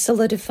to sort of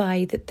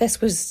solidify that this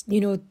was,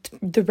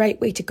 the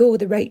right way to go,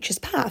 the righteous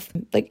path.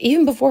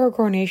 Even before her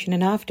coronation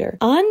and after,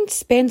 Anne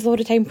spends a lot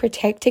of time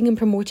protecting and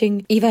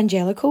promoting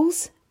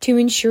evangelicals to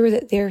ensure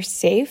that they're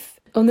safe.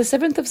 On the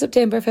 7th of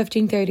September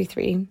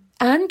 1533,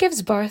 Anne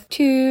gives birth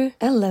to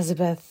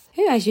Elizabeth,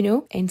 who, as you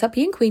know, ends up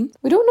being queen.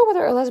 We don't know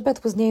whether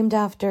Elizabeth was named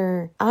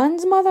after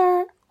Anne's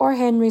mother or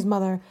Henry's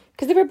mother,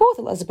 because they were both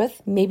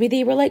Elizabeth. Maybe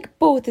they were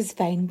both is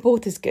fine,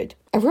 both is good.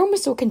 Everyone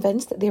was so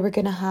convinced that they were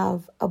going to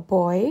have a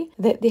boy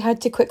that they had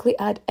to quickly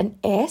add an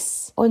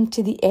S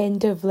onto the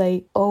end of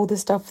all the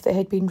stuff that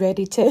had been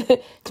ready to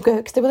go out,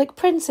 because they were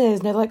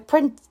princes, now they're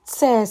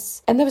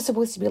princess. And there was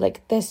supposed to be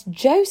this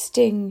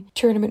jousting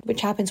tournament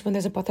which happens when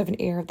there's a birth of an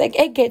heir.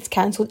 It gets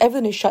cancelled,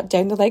 everything is shut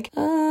down. They're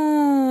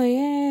oh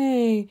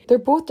yay. They're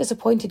both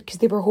disappointed because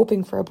they were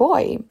hoping for a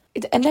boy.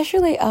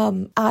 Initially,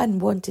 Anne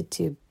wanted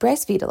to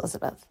breastfeed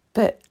Elizabeth,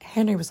 but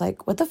Henry was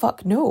what the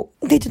fuck, no.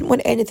 They didn't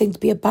want anything to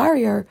be a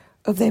barrier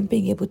of them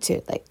being able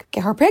to, like,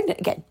 get her pregnant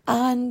again.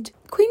 And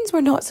queens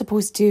were not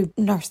supposed to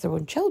nurse their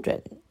own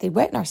children. The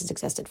wet nurses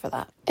existed for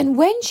that. And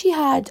when she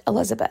had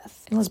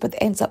Elizabeth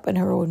ends up in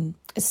her own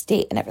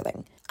estate and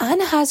everything,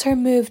 Anne has her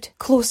moved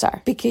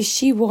closer because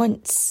she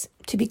wants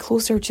to be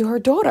closer to her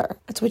daughter.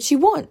 That's what she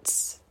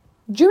wants.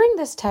 During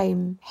this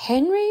time,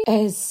 Henry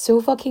is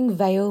so fucking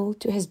vile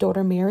to his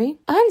daughter Mary.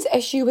 Anne's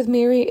issue with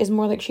Mary is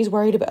more like she's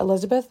worried about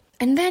Elizabeth.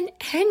 And then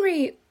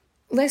Henry,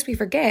 lest we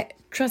forget,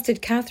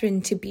 trusted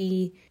Catherine to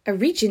be a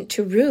regent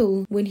to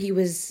rule when he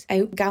was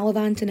out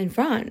gallivanting in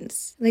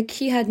France. Like,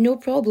 he had no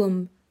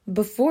problem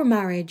before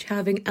marriage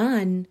having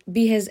Anne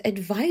be his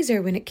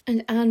advisor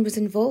and Anne was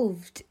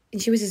involved.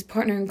 And she was his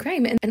partner in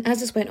crime. And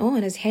as this went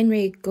on, as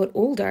Henry got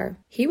older,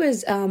 he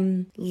was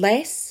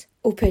less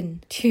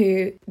open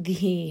to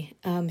the,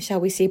 shall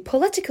we say,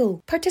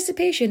 political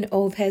participation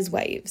of his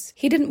wives.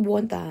 He didn't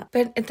want that.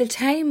 But at the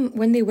time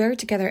when they were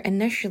together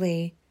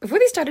initially, before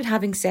they started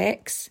having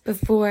sex,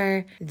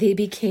 before they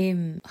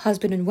became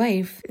husband and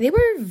wife, they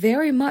were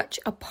very much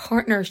a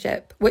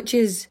partnership, which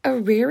is a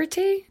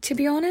rarity, to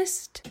be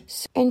honest.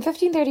 So in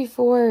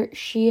 1534,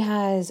 she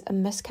has a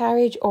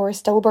miscarriage or a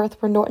stillbirth.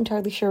 We're not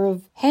entirely sure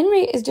of.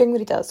 Henry is doing what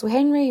he does. So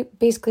Henry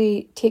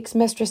basically takes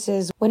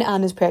mistresses when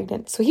Anne is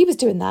pregnant. So he was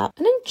doing that.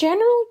 And in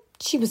general,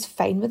 she was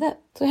fine with it.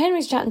 So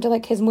Henry's chatting to,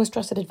 like, his most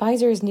trusted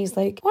advisors, and he's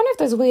like, I wonder if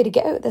there's a way to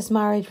get out of this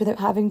marriage without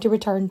having to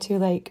return to,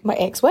 like, my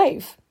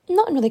ex-wife.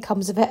 Nothing really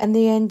comes of it, and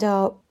they end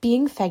up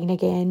being fine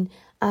again,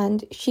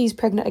 and she's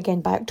pregnant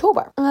again by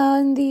October.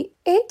 On the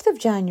 8th of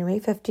January,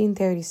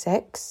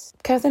 1536,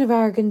 Catherine of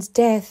Aragon's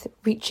death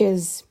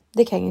reaches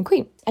the king and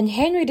queen, and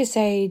Henry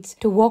decides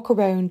to walk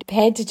around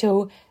head to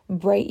toe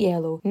bright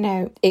yellow.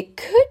 Now, it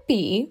could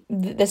be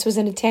that this was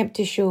an attempt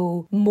to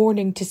show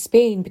mourning to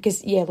Spain,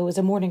 because yellow is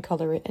a mourning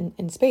colour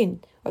in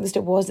Spain, or at least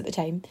it was at the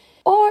time.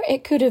 Or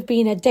it could have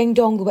been a ding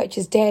dong, the witch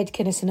is dead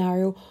kind of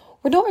scenario.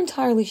 We're not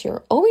entirely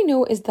sure. All we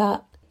know is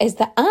that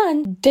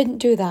Anne didn't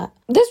do that.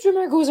 This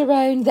rumour goes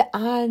around that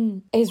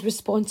Anne is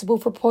responsible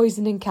for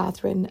poisoning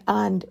Catherine,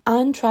 and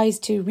Anne tries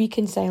to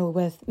reconcile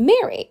with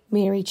Mary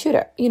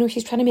Tudor. You know,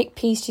 she's trying to make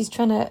peace, she's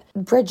trying to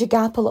bridge a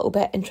gap a little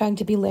bit and trying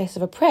to be less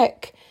of a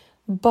prick.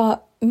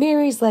 But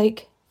Mary's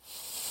like,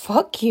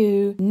 fuck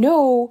you.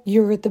 No,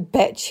 you're the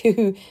bitch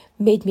who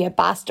made me a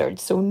bastard,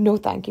 so no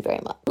thank you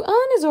very much.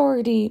 Anne is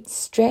already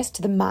stressed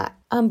to the mat,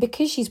 and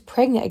because she's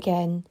pregnant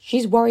again,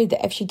 she's worried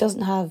that if she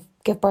doesn't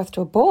give birth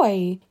to a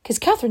boy, because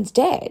Catherine's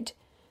dead,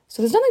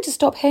 so there's nothing to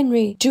stop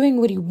Henry doing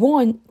what he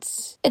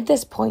wants at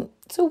this point.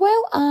 So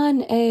while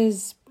Anne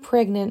is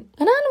pregnant,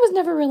 and Anne was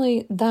never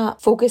really that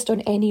focused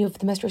on any of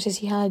the mistresses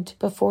he had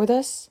before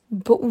this,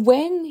 but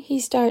when he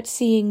starts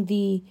seeing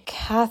the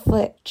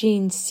Catholic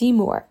Jane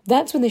Seymour,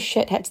 that's when the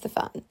shit hits the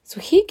fan. So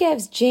he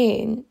gives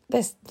Jane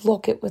this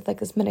locket with, like,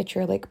 this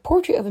miniature, like,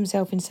 portrait of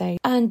himself inside,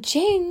 and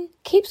Jane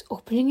keeps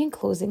opening and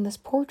closing this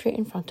portrait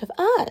in front of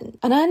Anne.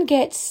 And Anne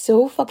gets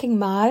so fucking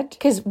mad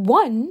because,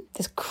 one,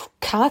 this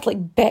Catholic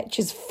bitch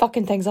is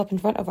fucking things up in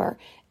front of her,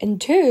 and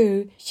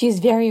two, she's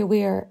very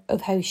aware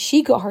of how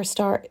she got her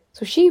start.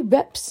 So she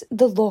rips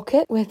the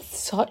locket with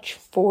such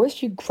force,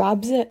 she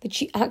grabs it, that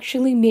she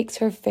actually makes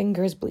her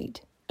fingers bleed.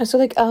 And so,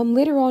 like,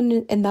 later on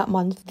in that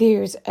month,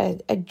 there's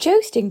a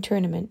jousting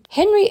tournament.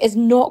 Henry is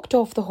knocked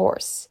off the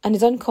horse and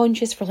is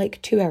unconscious for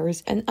like 2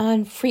 hours, and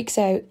Anne freaks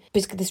out.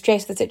 Basically, the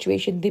stress of the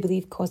situation, they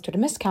believe, caused her to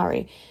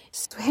miscarry.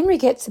 So Henry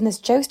gets in this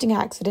jousting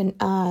accident,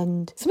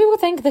 and some people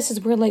think this is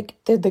where, like,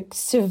 the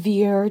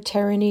severe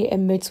tyranny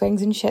and mood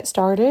swings and shit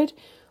started.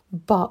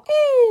 But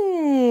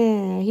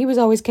he was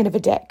always kind of a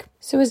dick.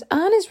 So as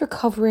Anne is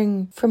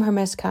recovering from her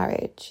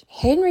miscarriage,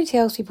 Henry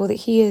tells people that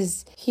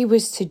he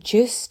was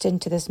seduced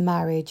into this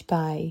marriage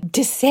by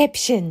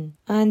deception.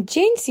 And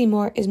Jane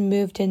Seymour is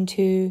moved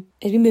into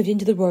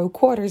the royal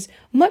quarters,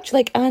 much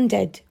like Anne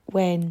did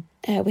when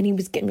he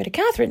was getting rid of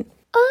Catherine.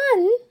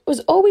 Anne was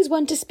always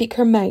one to speak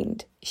her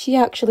mind. She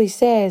actually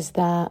says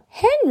that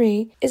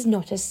Henry is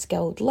not a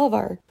skilled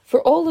lover.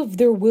 For all of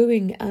their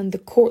wooing and the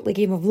courtly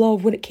game of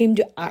love, when it came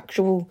to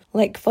actual,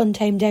 like, fun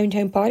time,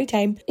 downtown party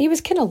time, he was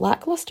kind of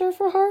lackluster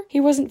for her. He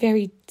wasn't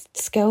very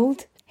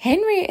skilled.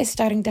 Henry is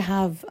starting to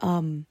have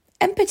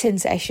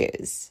impotence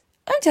issues.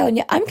 I'm telling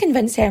you, I'm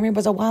convinced Henry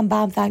was a wham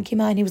bam thank you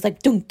man. He was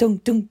like, dunk,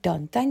 dunk, dunk,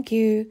 done, thank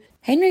you.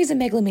 Henry's a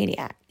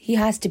megalomaniac. He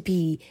has to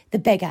be the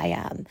big I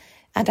am.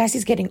 And as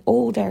he's getting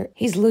older,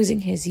 he's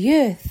losing his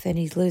youth, and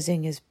he's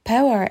losing his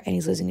power, and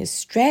he's losing his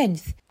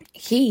strength.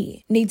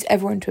 He needs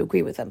everyone to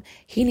agree with him.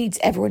 He needs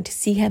everyone to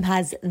see him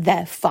as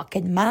the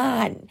fucking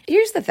man.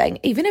 Here's the thing,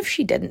 even if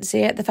she didn't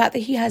say it, the fact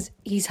that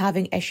he's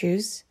having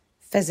issues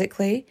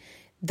physically,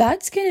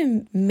 that's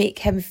going to make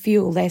him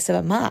feel less of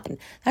a man.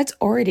 That's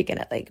already going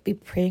to, like, be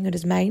preying on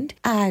his mind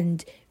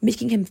and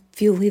making him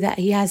feel that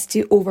he has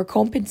to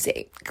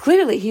overcompensate.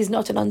 Clearly, he's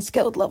not an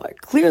unskilled lover.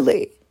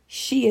 Clearly,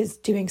 she is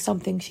doing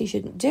something she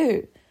shouldn't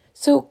do.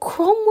 So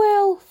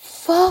Cromwell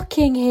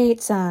fucking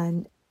hates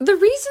Anne. The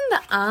reason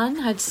that Anne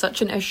had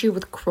such an issue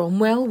with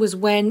Cromwell was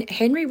when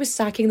Henry was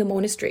sacking the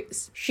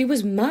monasteries. She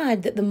was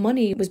mad that the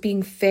money was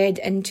being fed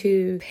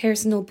into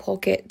personal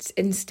pockets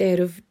instead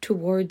of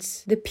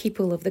towards the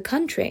people of the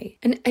country.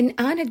 And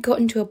Anne had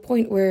gotten to a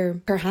point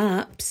where,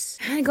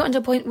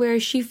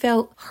 she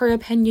felt her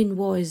opinion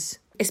was,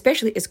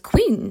 especially as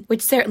queen,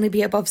 would certainly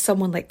be above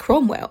someone like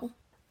Cromwell.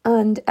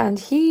 And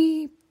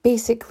he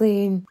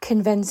basically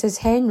convinces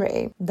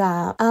Henry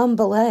that Anne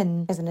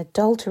Boleyn is an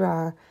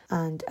adulterer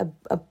and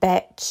a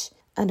bitch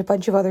and a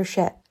bunch of other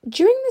shit.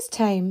 During this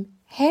time,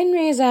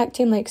 Henry is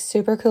acting like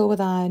super cool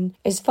with Anne.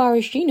 As far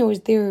as she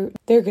knows, they're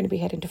going to be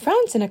heading to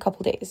France in a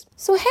couple days.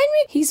 So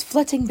Henry, he's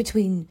flitting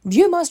between,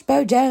 you must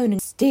bow down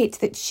and state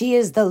that she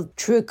is the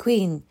true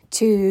queen,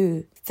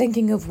 to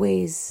thinking of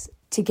ways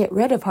to get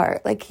rid of her.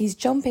 Like, he's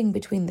jumping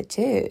between the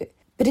two.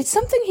 But it's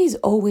something he's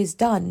always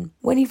done.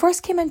 When he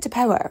first came into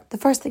power, the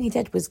first thing he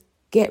did was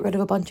get rid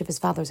of a bunch of his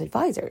father's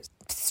advisors.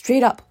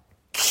 Straight up,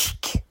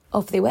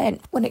 off they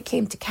went. When it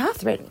came to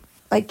Catherine,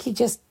 like, he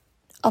just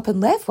up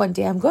and left one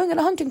day. I'm going on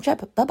a hunting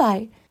trip,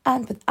 bye-bye.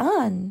 And with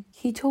Anne,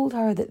 he told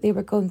her that they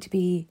were going to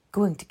be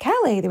going to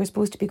Calais. They were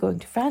supposed to be going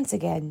to France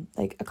again,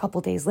 like a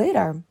couple days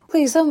later.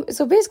 Okay, so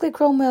basically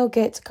Cromwell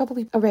gets a couple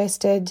people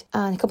arrested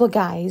and a couple of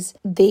guys.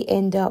 They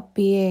end up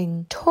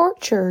being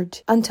tortured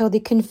until they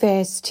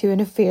confess to an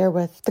affair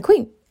with the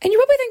Queen. And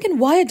you're probably thinking,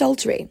 why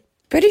adultery?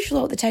 British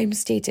law at the time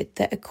stated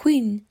that a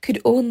queen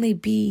could only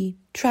be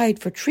tried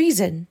for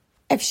treason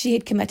if she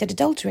had committed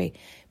adultery,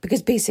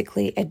 because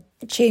basically it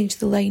changed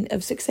the line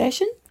of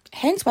succession.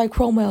 Hence why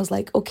Cromwell's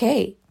like,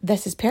 okay,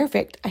 this is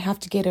perfect. I have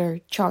to get her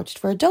charged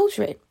for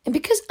adultery. And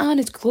because Anne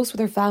is close with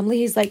her family,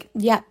 he's like,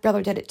 yeah,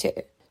 brother did it too.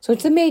 So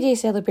it's the May Day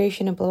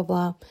celebration and blah,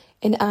 blah, blah.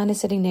 And Anne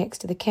is sitting next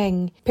to the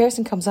king.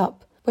 Person comes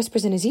up,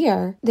 whispers in his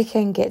ear. The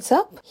king gets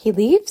up, he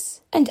leaves,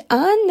 and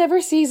Anne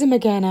never sees him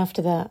again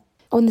after that.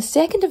 On the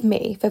 2nd of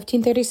May,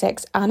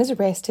 1536, Anne is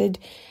arrested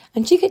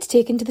and she gets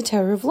taken to the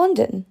Tower of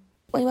London.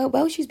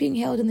 While she's being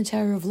held in the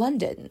Tower of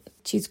London,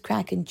 she's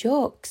cracking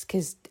jokes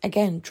because,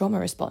 again, trauma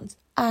response.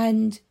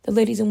 And the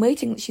ladies in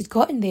waiting that she's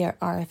got in there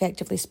are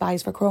effectively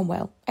spies for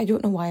Cromwell. I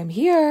don't know why I'm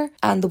here.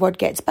 And the word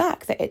gets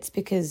back that it's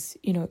because,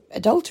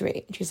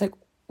 adultery. And she's like,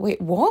 wait,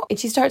 what? And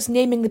she starts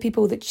naming the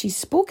people that she's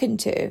spoken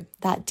to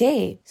that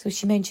day. So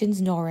she mentions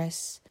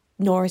Norris.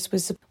 Norris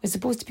was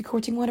supposed to be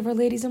courting one of her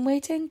ladies in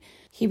waiting.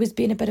 He was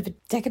being a bit of a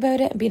dick about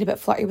it and being a bit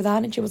flirty with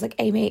Anne. And she was like,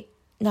 hey, mate,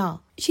 nah.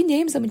 She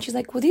names them and she's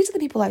like, well, these are the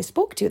people I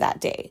spoke to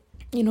that day.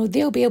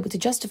 They'll be able to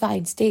justify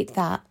and state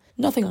that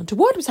nothing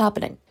untoward was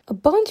happening. A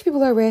bunch of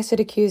people are arrested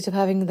accused of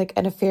having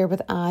an affair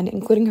with Anne,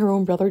 including her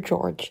own brother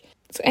George.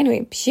 So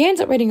anyway, she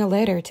ends up writing a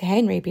letter to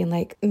Henry being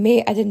like,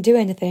 mate, I didn't do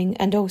anything,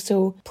 and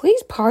also,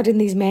 please pardon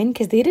these men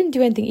because they didn't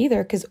do anything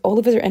either because all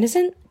of us are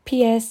innocent.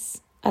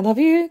 P.S. I love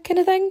you kind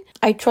of thing.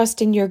 I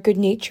trust in your good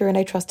nature and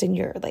I trust in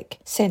your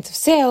sense of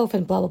self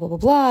and blah, blah, blah, blah,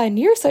 blah. And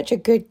you're such a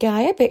good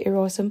guy. I bet you're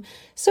awesome.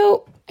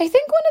 So I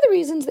think one of the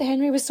reasons that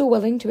Henry was so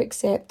willing to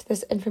accept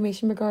this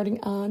information regarding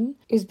Anne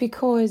is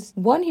because,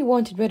 one, he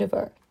wanted rid of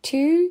her.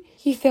 Two,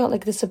 he felt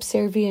like the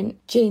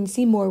subservient Jane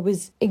Seymour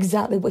was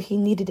exactly what he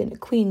needed in a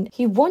queen.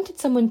 He wanted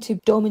someone to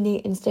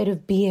dominate instead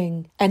of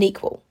being an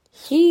equal.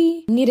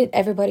 He needed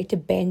everybody to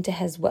bend to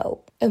his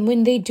will. And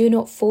when they do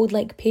not fold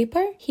like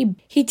paper,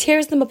 he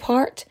tears them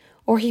apart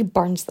or he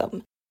burns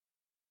them.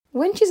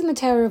 When she's in the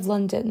Tower of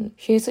London,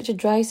 she has such a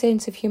dry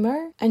sense of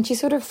humour and she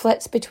sort of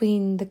flits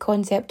between the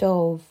concept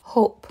of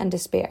hope and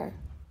despair.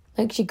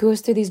 She goes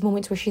through these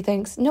moments where she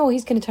thinks, no,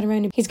 he's going to turn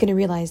around and he's going to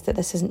realise that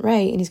this isn't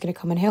right and he's going to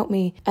come and help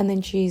me. And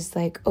then she's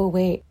like, oh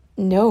wait,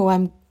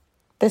 no,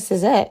 this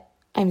is it.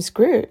 I'm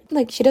screwed.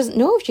 She doesn't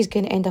know if she's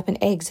going to end up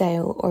in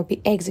exile or be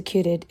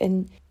executed.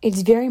 And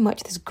it's very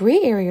much this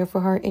grey area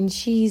for her and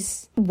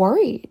she's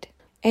worried.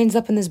 Ends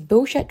up in this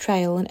bullshit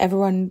trial and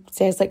everyone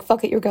says,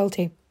 fuck it, you're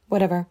guilty.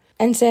 Whatever.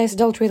 Incest,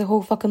 adultery, the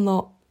whole fucking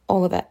lot.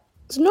 All of it.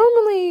 So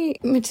normally,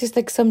 it's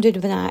just some dude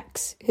with an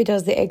axe who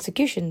does the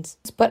executions.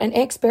 But an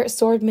expert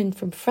swordsman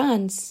from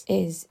France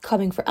is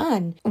coming for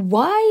Anne.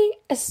 Why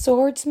a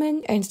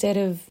swordsman instead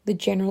of the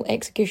general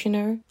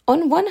executioner?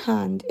 On one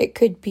hand, it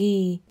could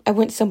be, I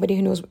want somebody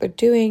who knows what they're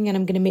doing and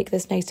I'm going to make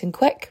this nice and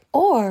quick.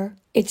 Or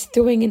it's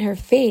throwing in her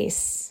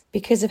face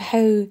because of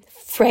how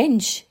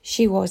French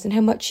she was and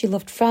how much she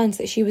loved France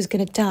that she was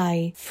going to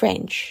die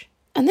French.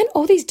 And then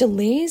all these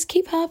delays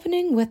keep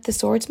happening with the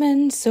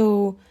swordsman,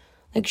 so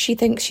she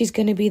thinks she's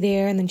going to be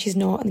there and then she's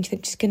not, and then she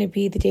thinks she's going to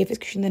be the day of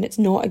execution and then it's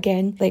not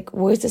again.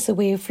 Was this a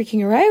way of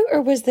freaking her out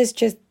or was this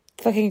just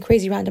fucking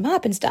crazy random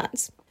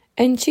happenstance?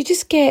 And she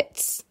just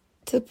gets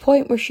to the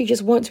point where she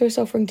just wants her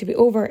suffering to be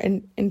over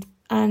and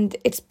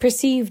it's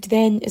perceived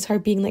then as her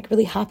being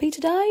really happy to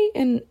die,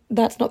 and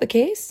that's not the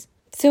case.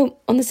 So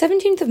on the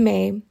 17th of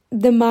May,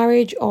 the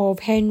marriage of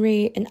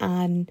Henry and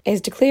Anne is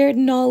declared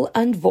null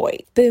and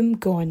void. Boom,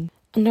 gone.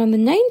 And on the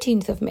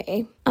 19th of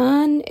May,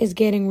 Anne is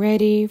getting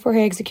ready for her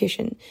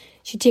execution.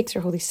 She takes her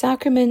Holy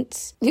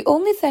Sacraments. The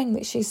only thing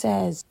that she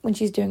says when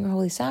she's doing her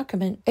Holy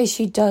Sacrament is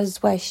she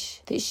does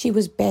wish that she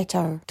was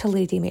better to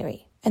Lady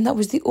Mary. And that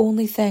was the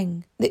only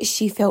thing that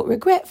she felt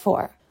regret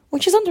for.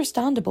 which is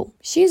understandable.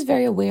 She is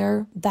very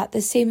aware that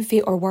the same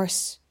fate or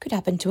worse could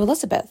happen to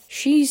Elizabeth.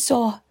 She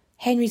saw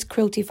Henry's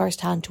cruelty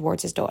firsthand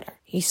towards his daughter.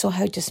 He saw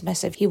how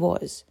dismissive he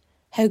was,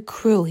 how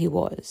cruel he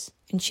was,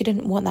 and she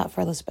didn't want that for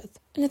Elizabeth.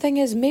 And the thing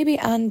is, maybe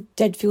Anne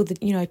did feel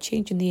that, a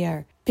change in the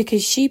air,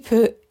 because she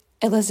put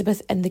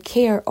Elizabeth in the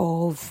care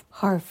of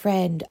her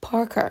friend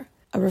Parker,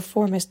 a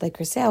reformist like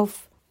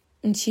herself,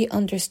 and she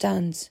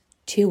understands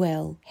too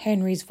well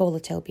Henry's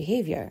volatile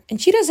behaviour.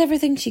 And she does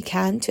everything she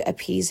can to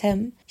appease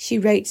him. She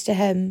writes to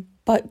him,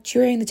 but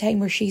during the time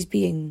where she's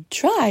being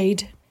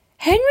tried,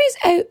 Henry's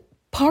out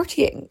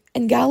partying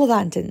and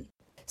gallivanting.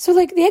 So,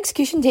 the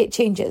execution date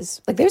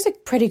changes. There's a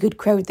pretty good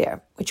crowd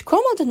there, which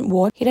Cromwell didn't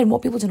want. He didn't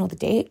want people to know the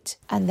date.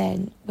 And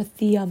then with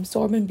the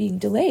sermon being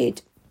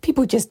delayed,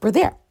 people just were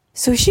there.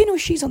 So she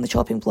knows she's on the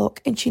chopping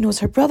block, and she knows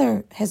her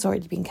brother has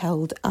already been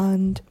killed,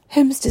 and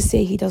whom's to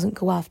say he doesn't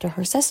go after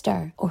her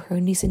sister, or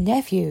her niece and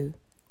nephew,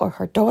 or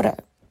her daughter.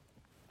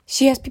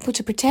 She has people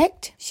to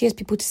protect, she has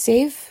people to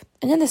save,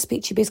 and in this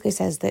speech she basically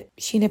says that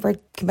she never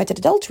committed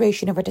adultery,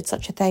 she never did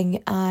such a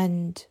thing,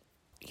 and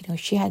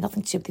she had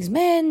nothing to do with these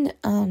men,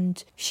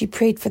 and she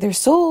prayed for their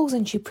souls,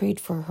 and she prayed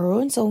for her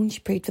own soul, and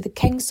she prayed for the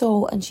king's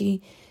soul, and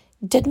she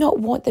did not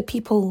want the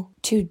people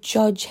to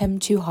judge him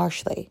too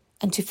harshly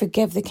and to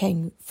forgive the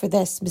king for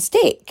this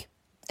mistake.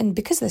 And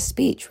because of this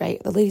speech,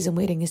 right, the ladies in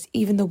waiting is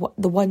even the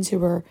ones who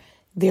were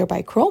there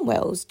by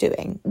Cromwell's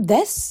doing,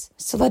 this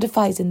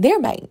solidifies in their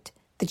mind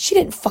that she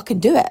didn't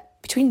fucking do it.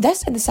 Between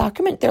this and the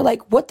sacrament, they're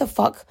like, what the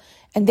fuck?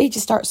 And they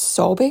just start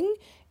sobbing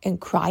and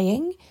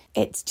crying.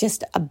 It's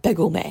just a big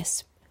ol'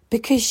 mess.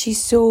 Because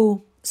she's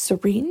so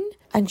serene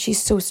and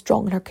she's so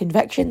strong in her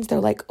convictions,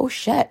 they're like, oh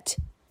shit.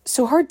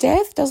 So her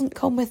death doesn't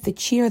come with the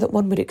cheer that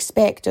one would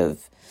expect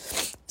of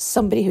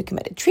somebody who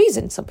committed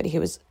treason, somebody who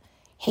was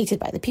hated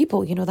by the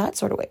people, that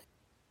sort of way.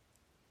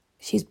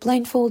 She's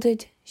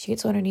blindfolded, she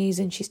gets on her knees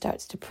and she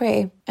starts to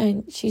pray,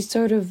 and she's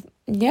sort of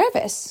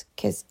nervous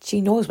because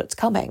she knows what's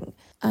coming,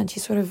 and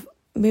she's sort of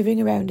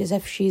moving around as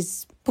if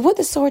she's... But what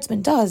the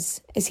swordsman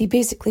does is he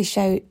basically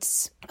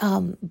shouts,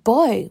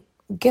 boy,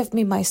 give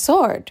me my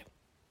sword,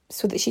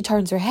 so that she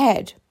turns her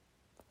head,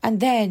 and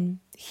then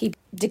he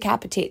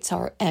decapitates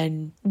her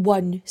in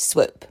one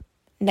swoop,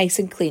 nice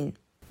and clean.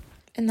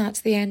 And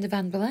that's the end of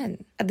Anne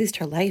Boleyn, at least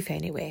her life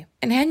anyway.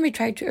 And Henry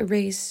tried to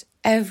erase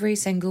every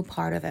single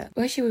part of it.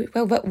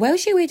 While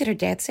she waited her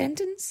death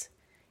sentence,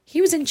 he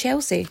was in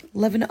Chelsea,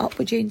 living it up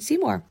with Jane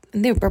Seymour,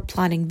 and they were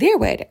planning their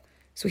wedding.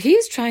 So he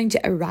is trying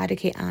to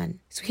eradicate Anne.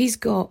 So he's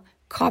got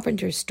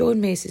carpenters,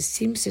 stonemasons,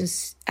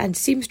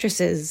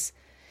 seamstresses,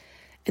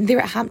 and they're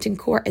at Hampton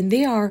Court, and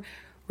they are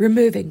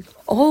removing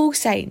all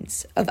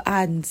signs of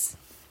Anne's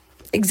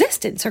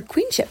existence, her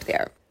queenship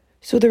there.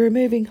 So they're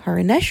removing her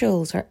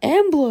initials, her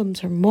emblems,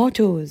 her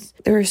mottos.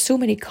 There are so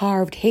many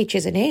carved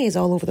H's and A's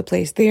all over the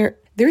place.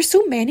 There's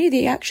so many,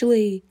 they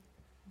actually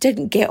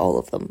didn't get all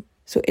of them.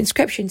 So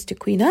inscriptions to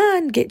Queen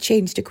Anne get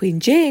changed to Queen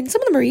Jane.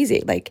 Some of them are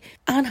easy.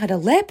 Anne had a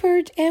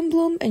leopard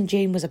emblem and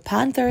Jane was a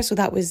panther, so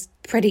that was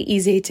pretty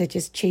easy to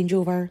just change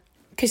over.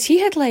 Because he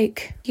had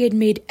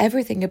made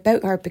everything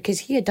about her, because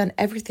he had done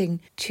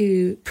everything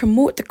to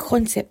promote the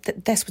concept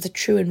that this was a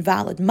true and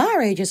valid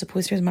marriage as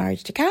opposed to his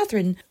marriage to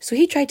Catherine. So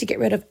he tried to get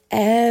rid of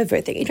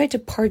everything. He tried to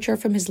purge her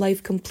from his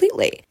life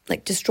completely,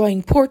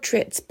 destroying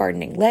portraits,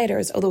 burning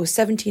letters, although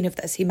 17 of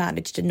this he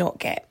managed to not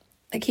get.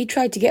 He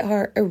tried to get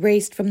her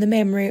erased from the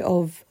memory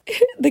of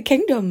the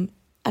kingdom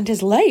and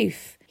his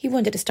life. He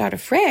wanted to start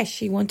afresh.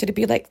 He wanted to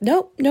be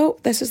no,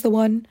 this is the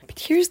one. But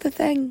here's the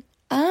thing.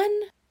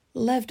 Anne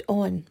lived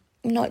on.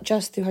 Not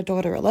just through her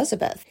daughter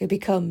Elizabeth, who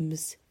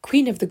becomes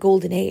Queen of the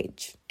Golden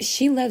Age.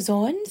 She lives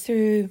on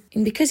through,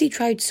 and because he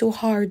tried so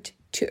hard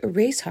to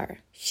erase her,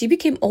 she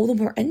became all the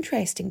more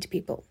interesting to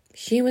people.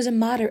 She was a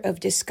matter of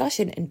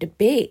discussion and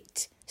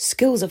debate,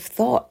 schools of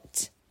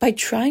thought. By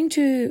trying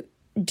to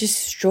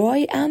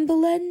destroy Anne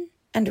Boleyn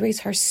and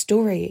erase her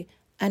story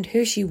and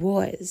who she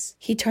was,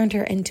 he turned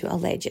her into a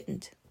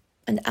legend.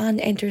 And Anne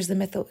enters the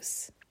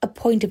mythos, a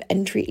point of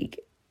intrigue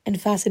and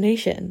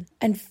fascination,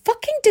 and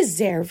fucking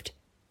deserved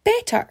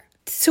better.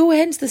 So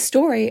ends the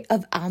story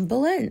of Anne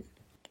Boleyn.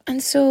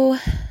 And so,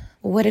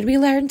 what did we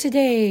learn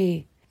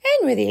today?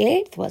 Henry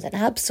VIII was an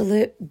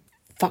absolute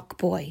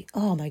fuckboy.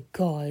 Oh my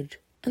god.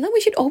 And then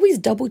we should always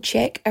double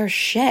check our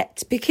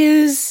shit,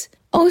 because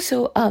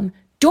also,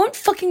 don't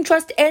fucking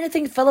trust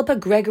anything Philippa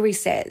Gregory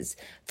says.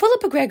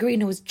 Philippa Gregory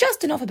knows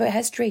just enough about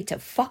history to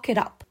fuck it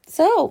up.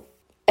 So,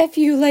 if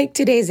you liked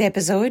today's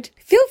episode,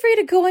 feel free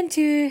to go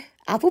onto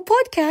Apple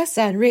Podcasts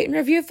and rate and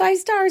review 5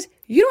 stars.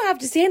 You don't have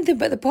to say anything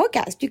about the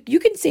podcast. You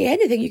can say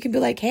anything. You can be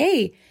like,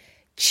 hey,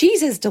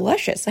 cheese is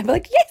delicious. I'd be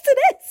like, yes,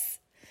 it is.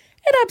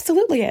 It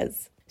absolutely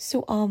is.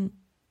 So,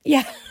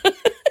 yeah.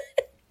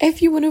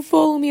 If you want to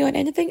follow me on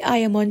anything, I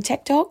am on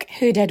TikTok,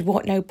 Who Did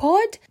What Now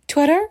Pod,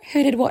 Twitter,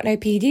 Who Did What Now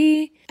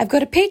PD. I've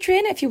got a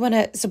Patreon if you want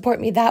to support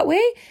me that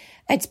way.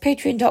 It's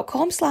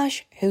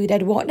patreon.com/Who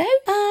Did What Now.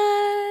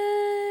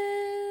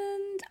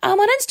 And I'm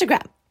on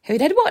Instagram, Who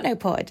Did What Now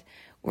Pod,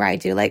 where I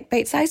do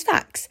bite-sized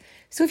facts.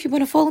 So if you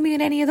want to follow me on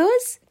any of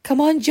those,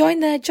 come on, join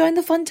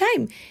the fun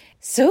time.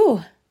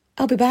 So,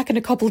 I'll be back in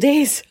a couple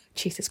days.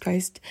 Jesus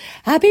Christ.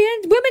 Happy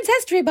Women's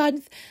History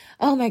Month.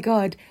 Oh my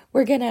God.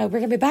 We're gonna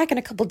be back in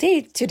a couple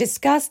days to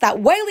discuss that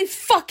wily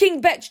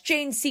fucking bitch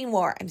Jane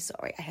Seymour. I'm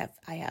sorry, I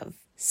have.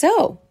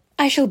 So,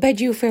 I shall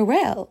bid you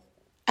farewell.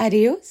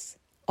 Adios.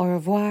 Au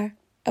revoir.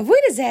 Auf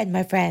Wiedersehen,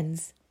 my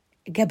friends.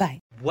 Goodbye.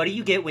 What do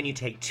you get when you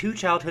take two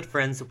childhood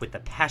friends with a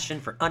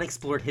passion for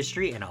unexplored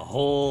history and a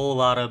whole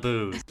lot of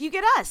booze? You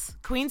get us,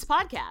 Queen's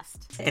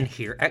Podcast. And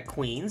here at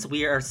Queen's,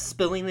 we are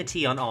spilling the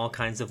tea on all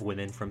kinds of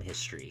women from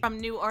history. From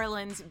New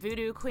Orleans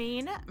voodoo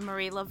queen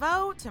Marie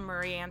Laveau to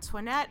Marie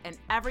Antoinette and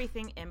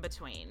everything in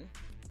between.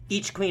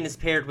 Each queen is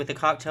paired with a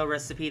cocktail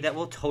recipe that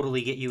will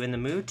totally get you in the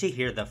mood to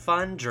hear the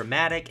fun,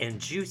 dramatic,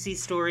 and juicy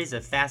stories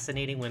of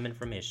fascinating women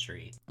from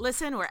history.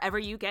 Listen wherever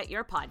you get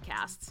your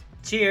podcasts.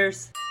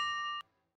 Cheers!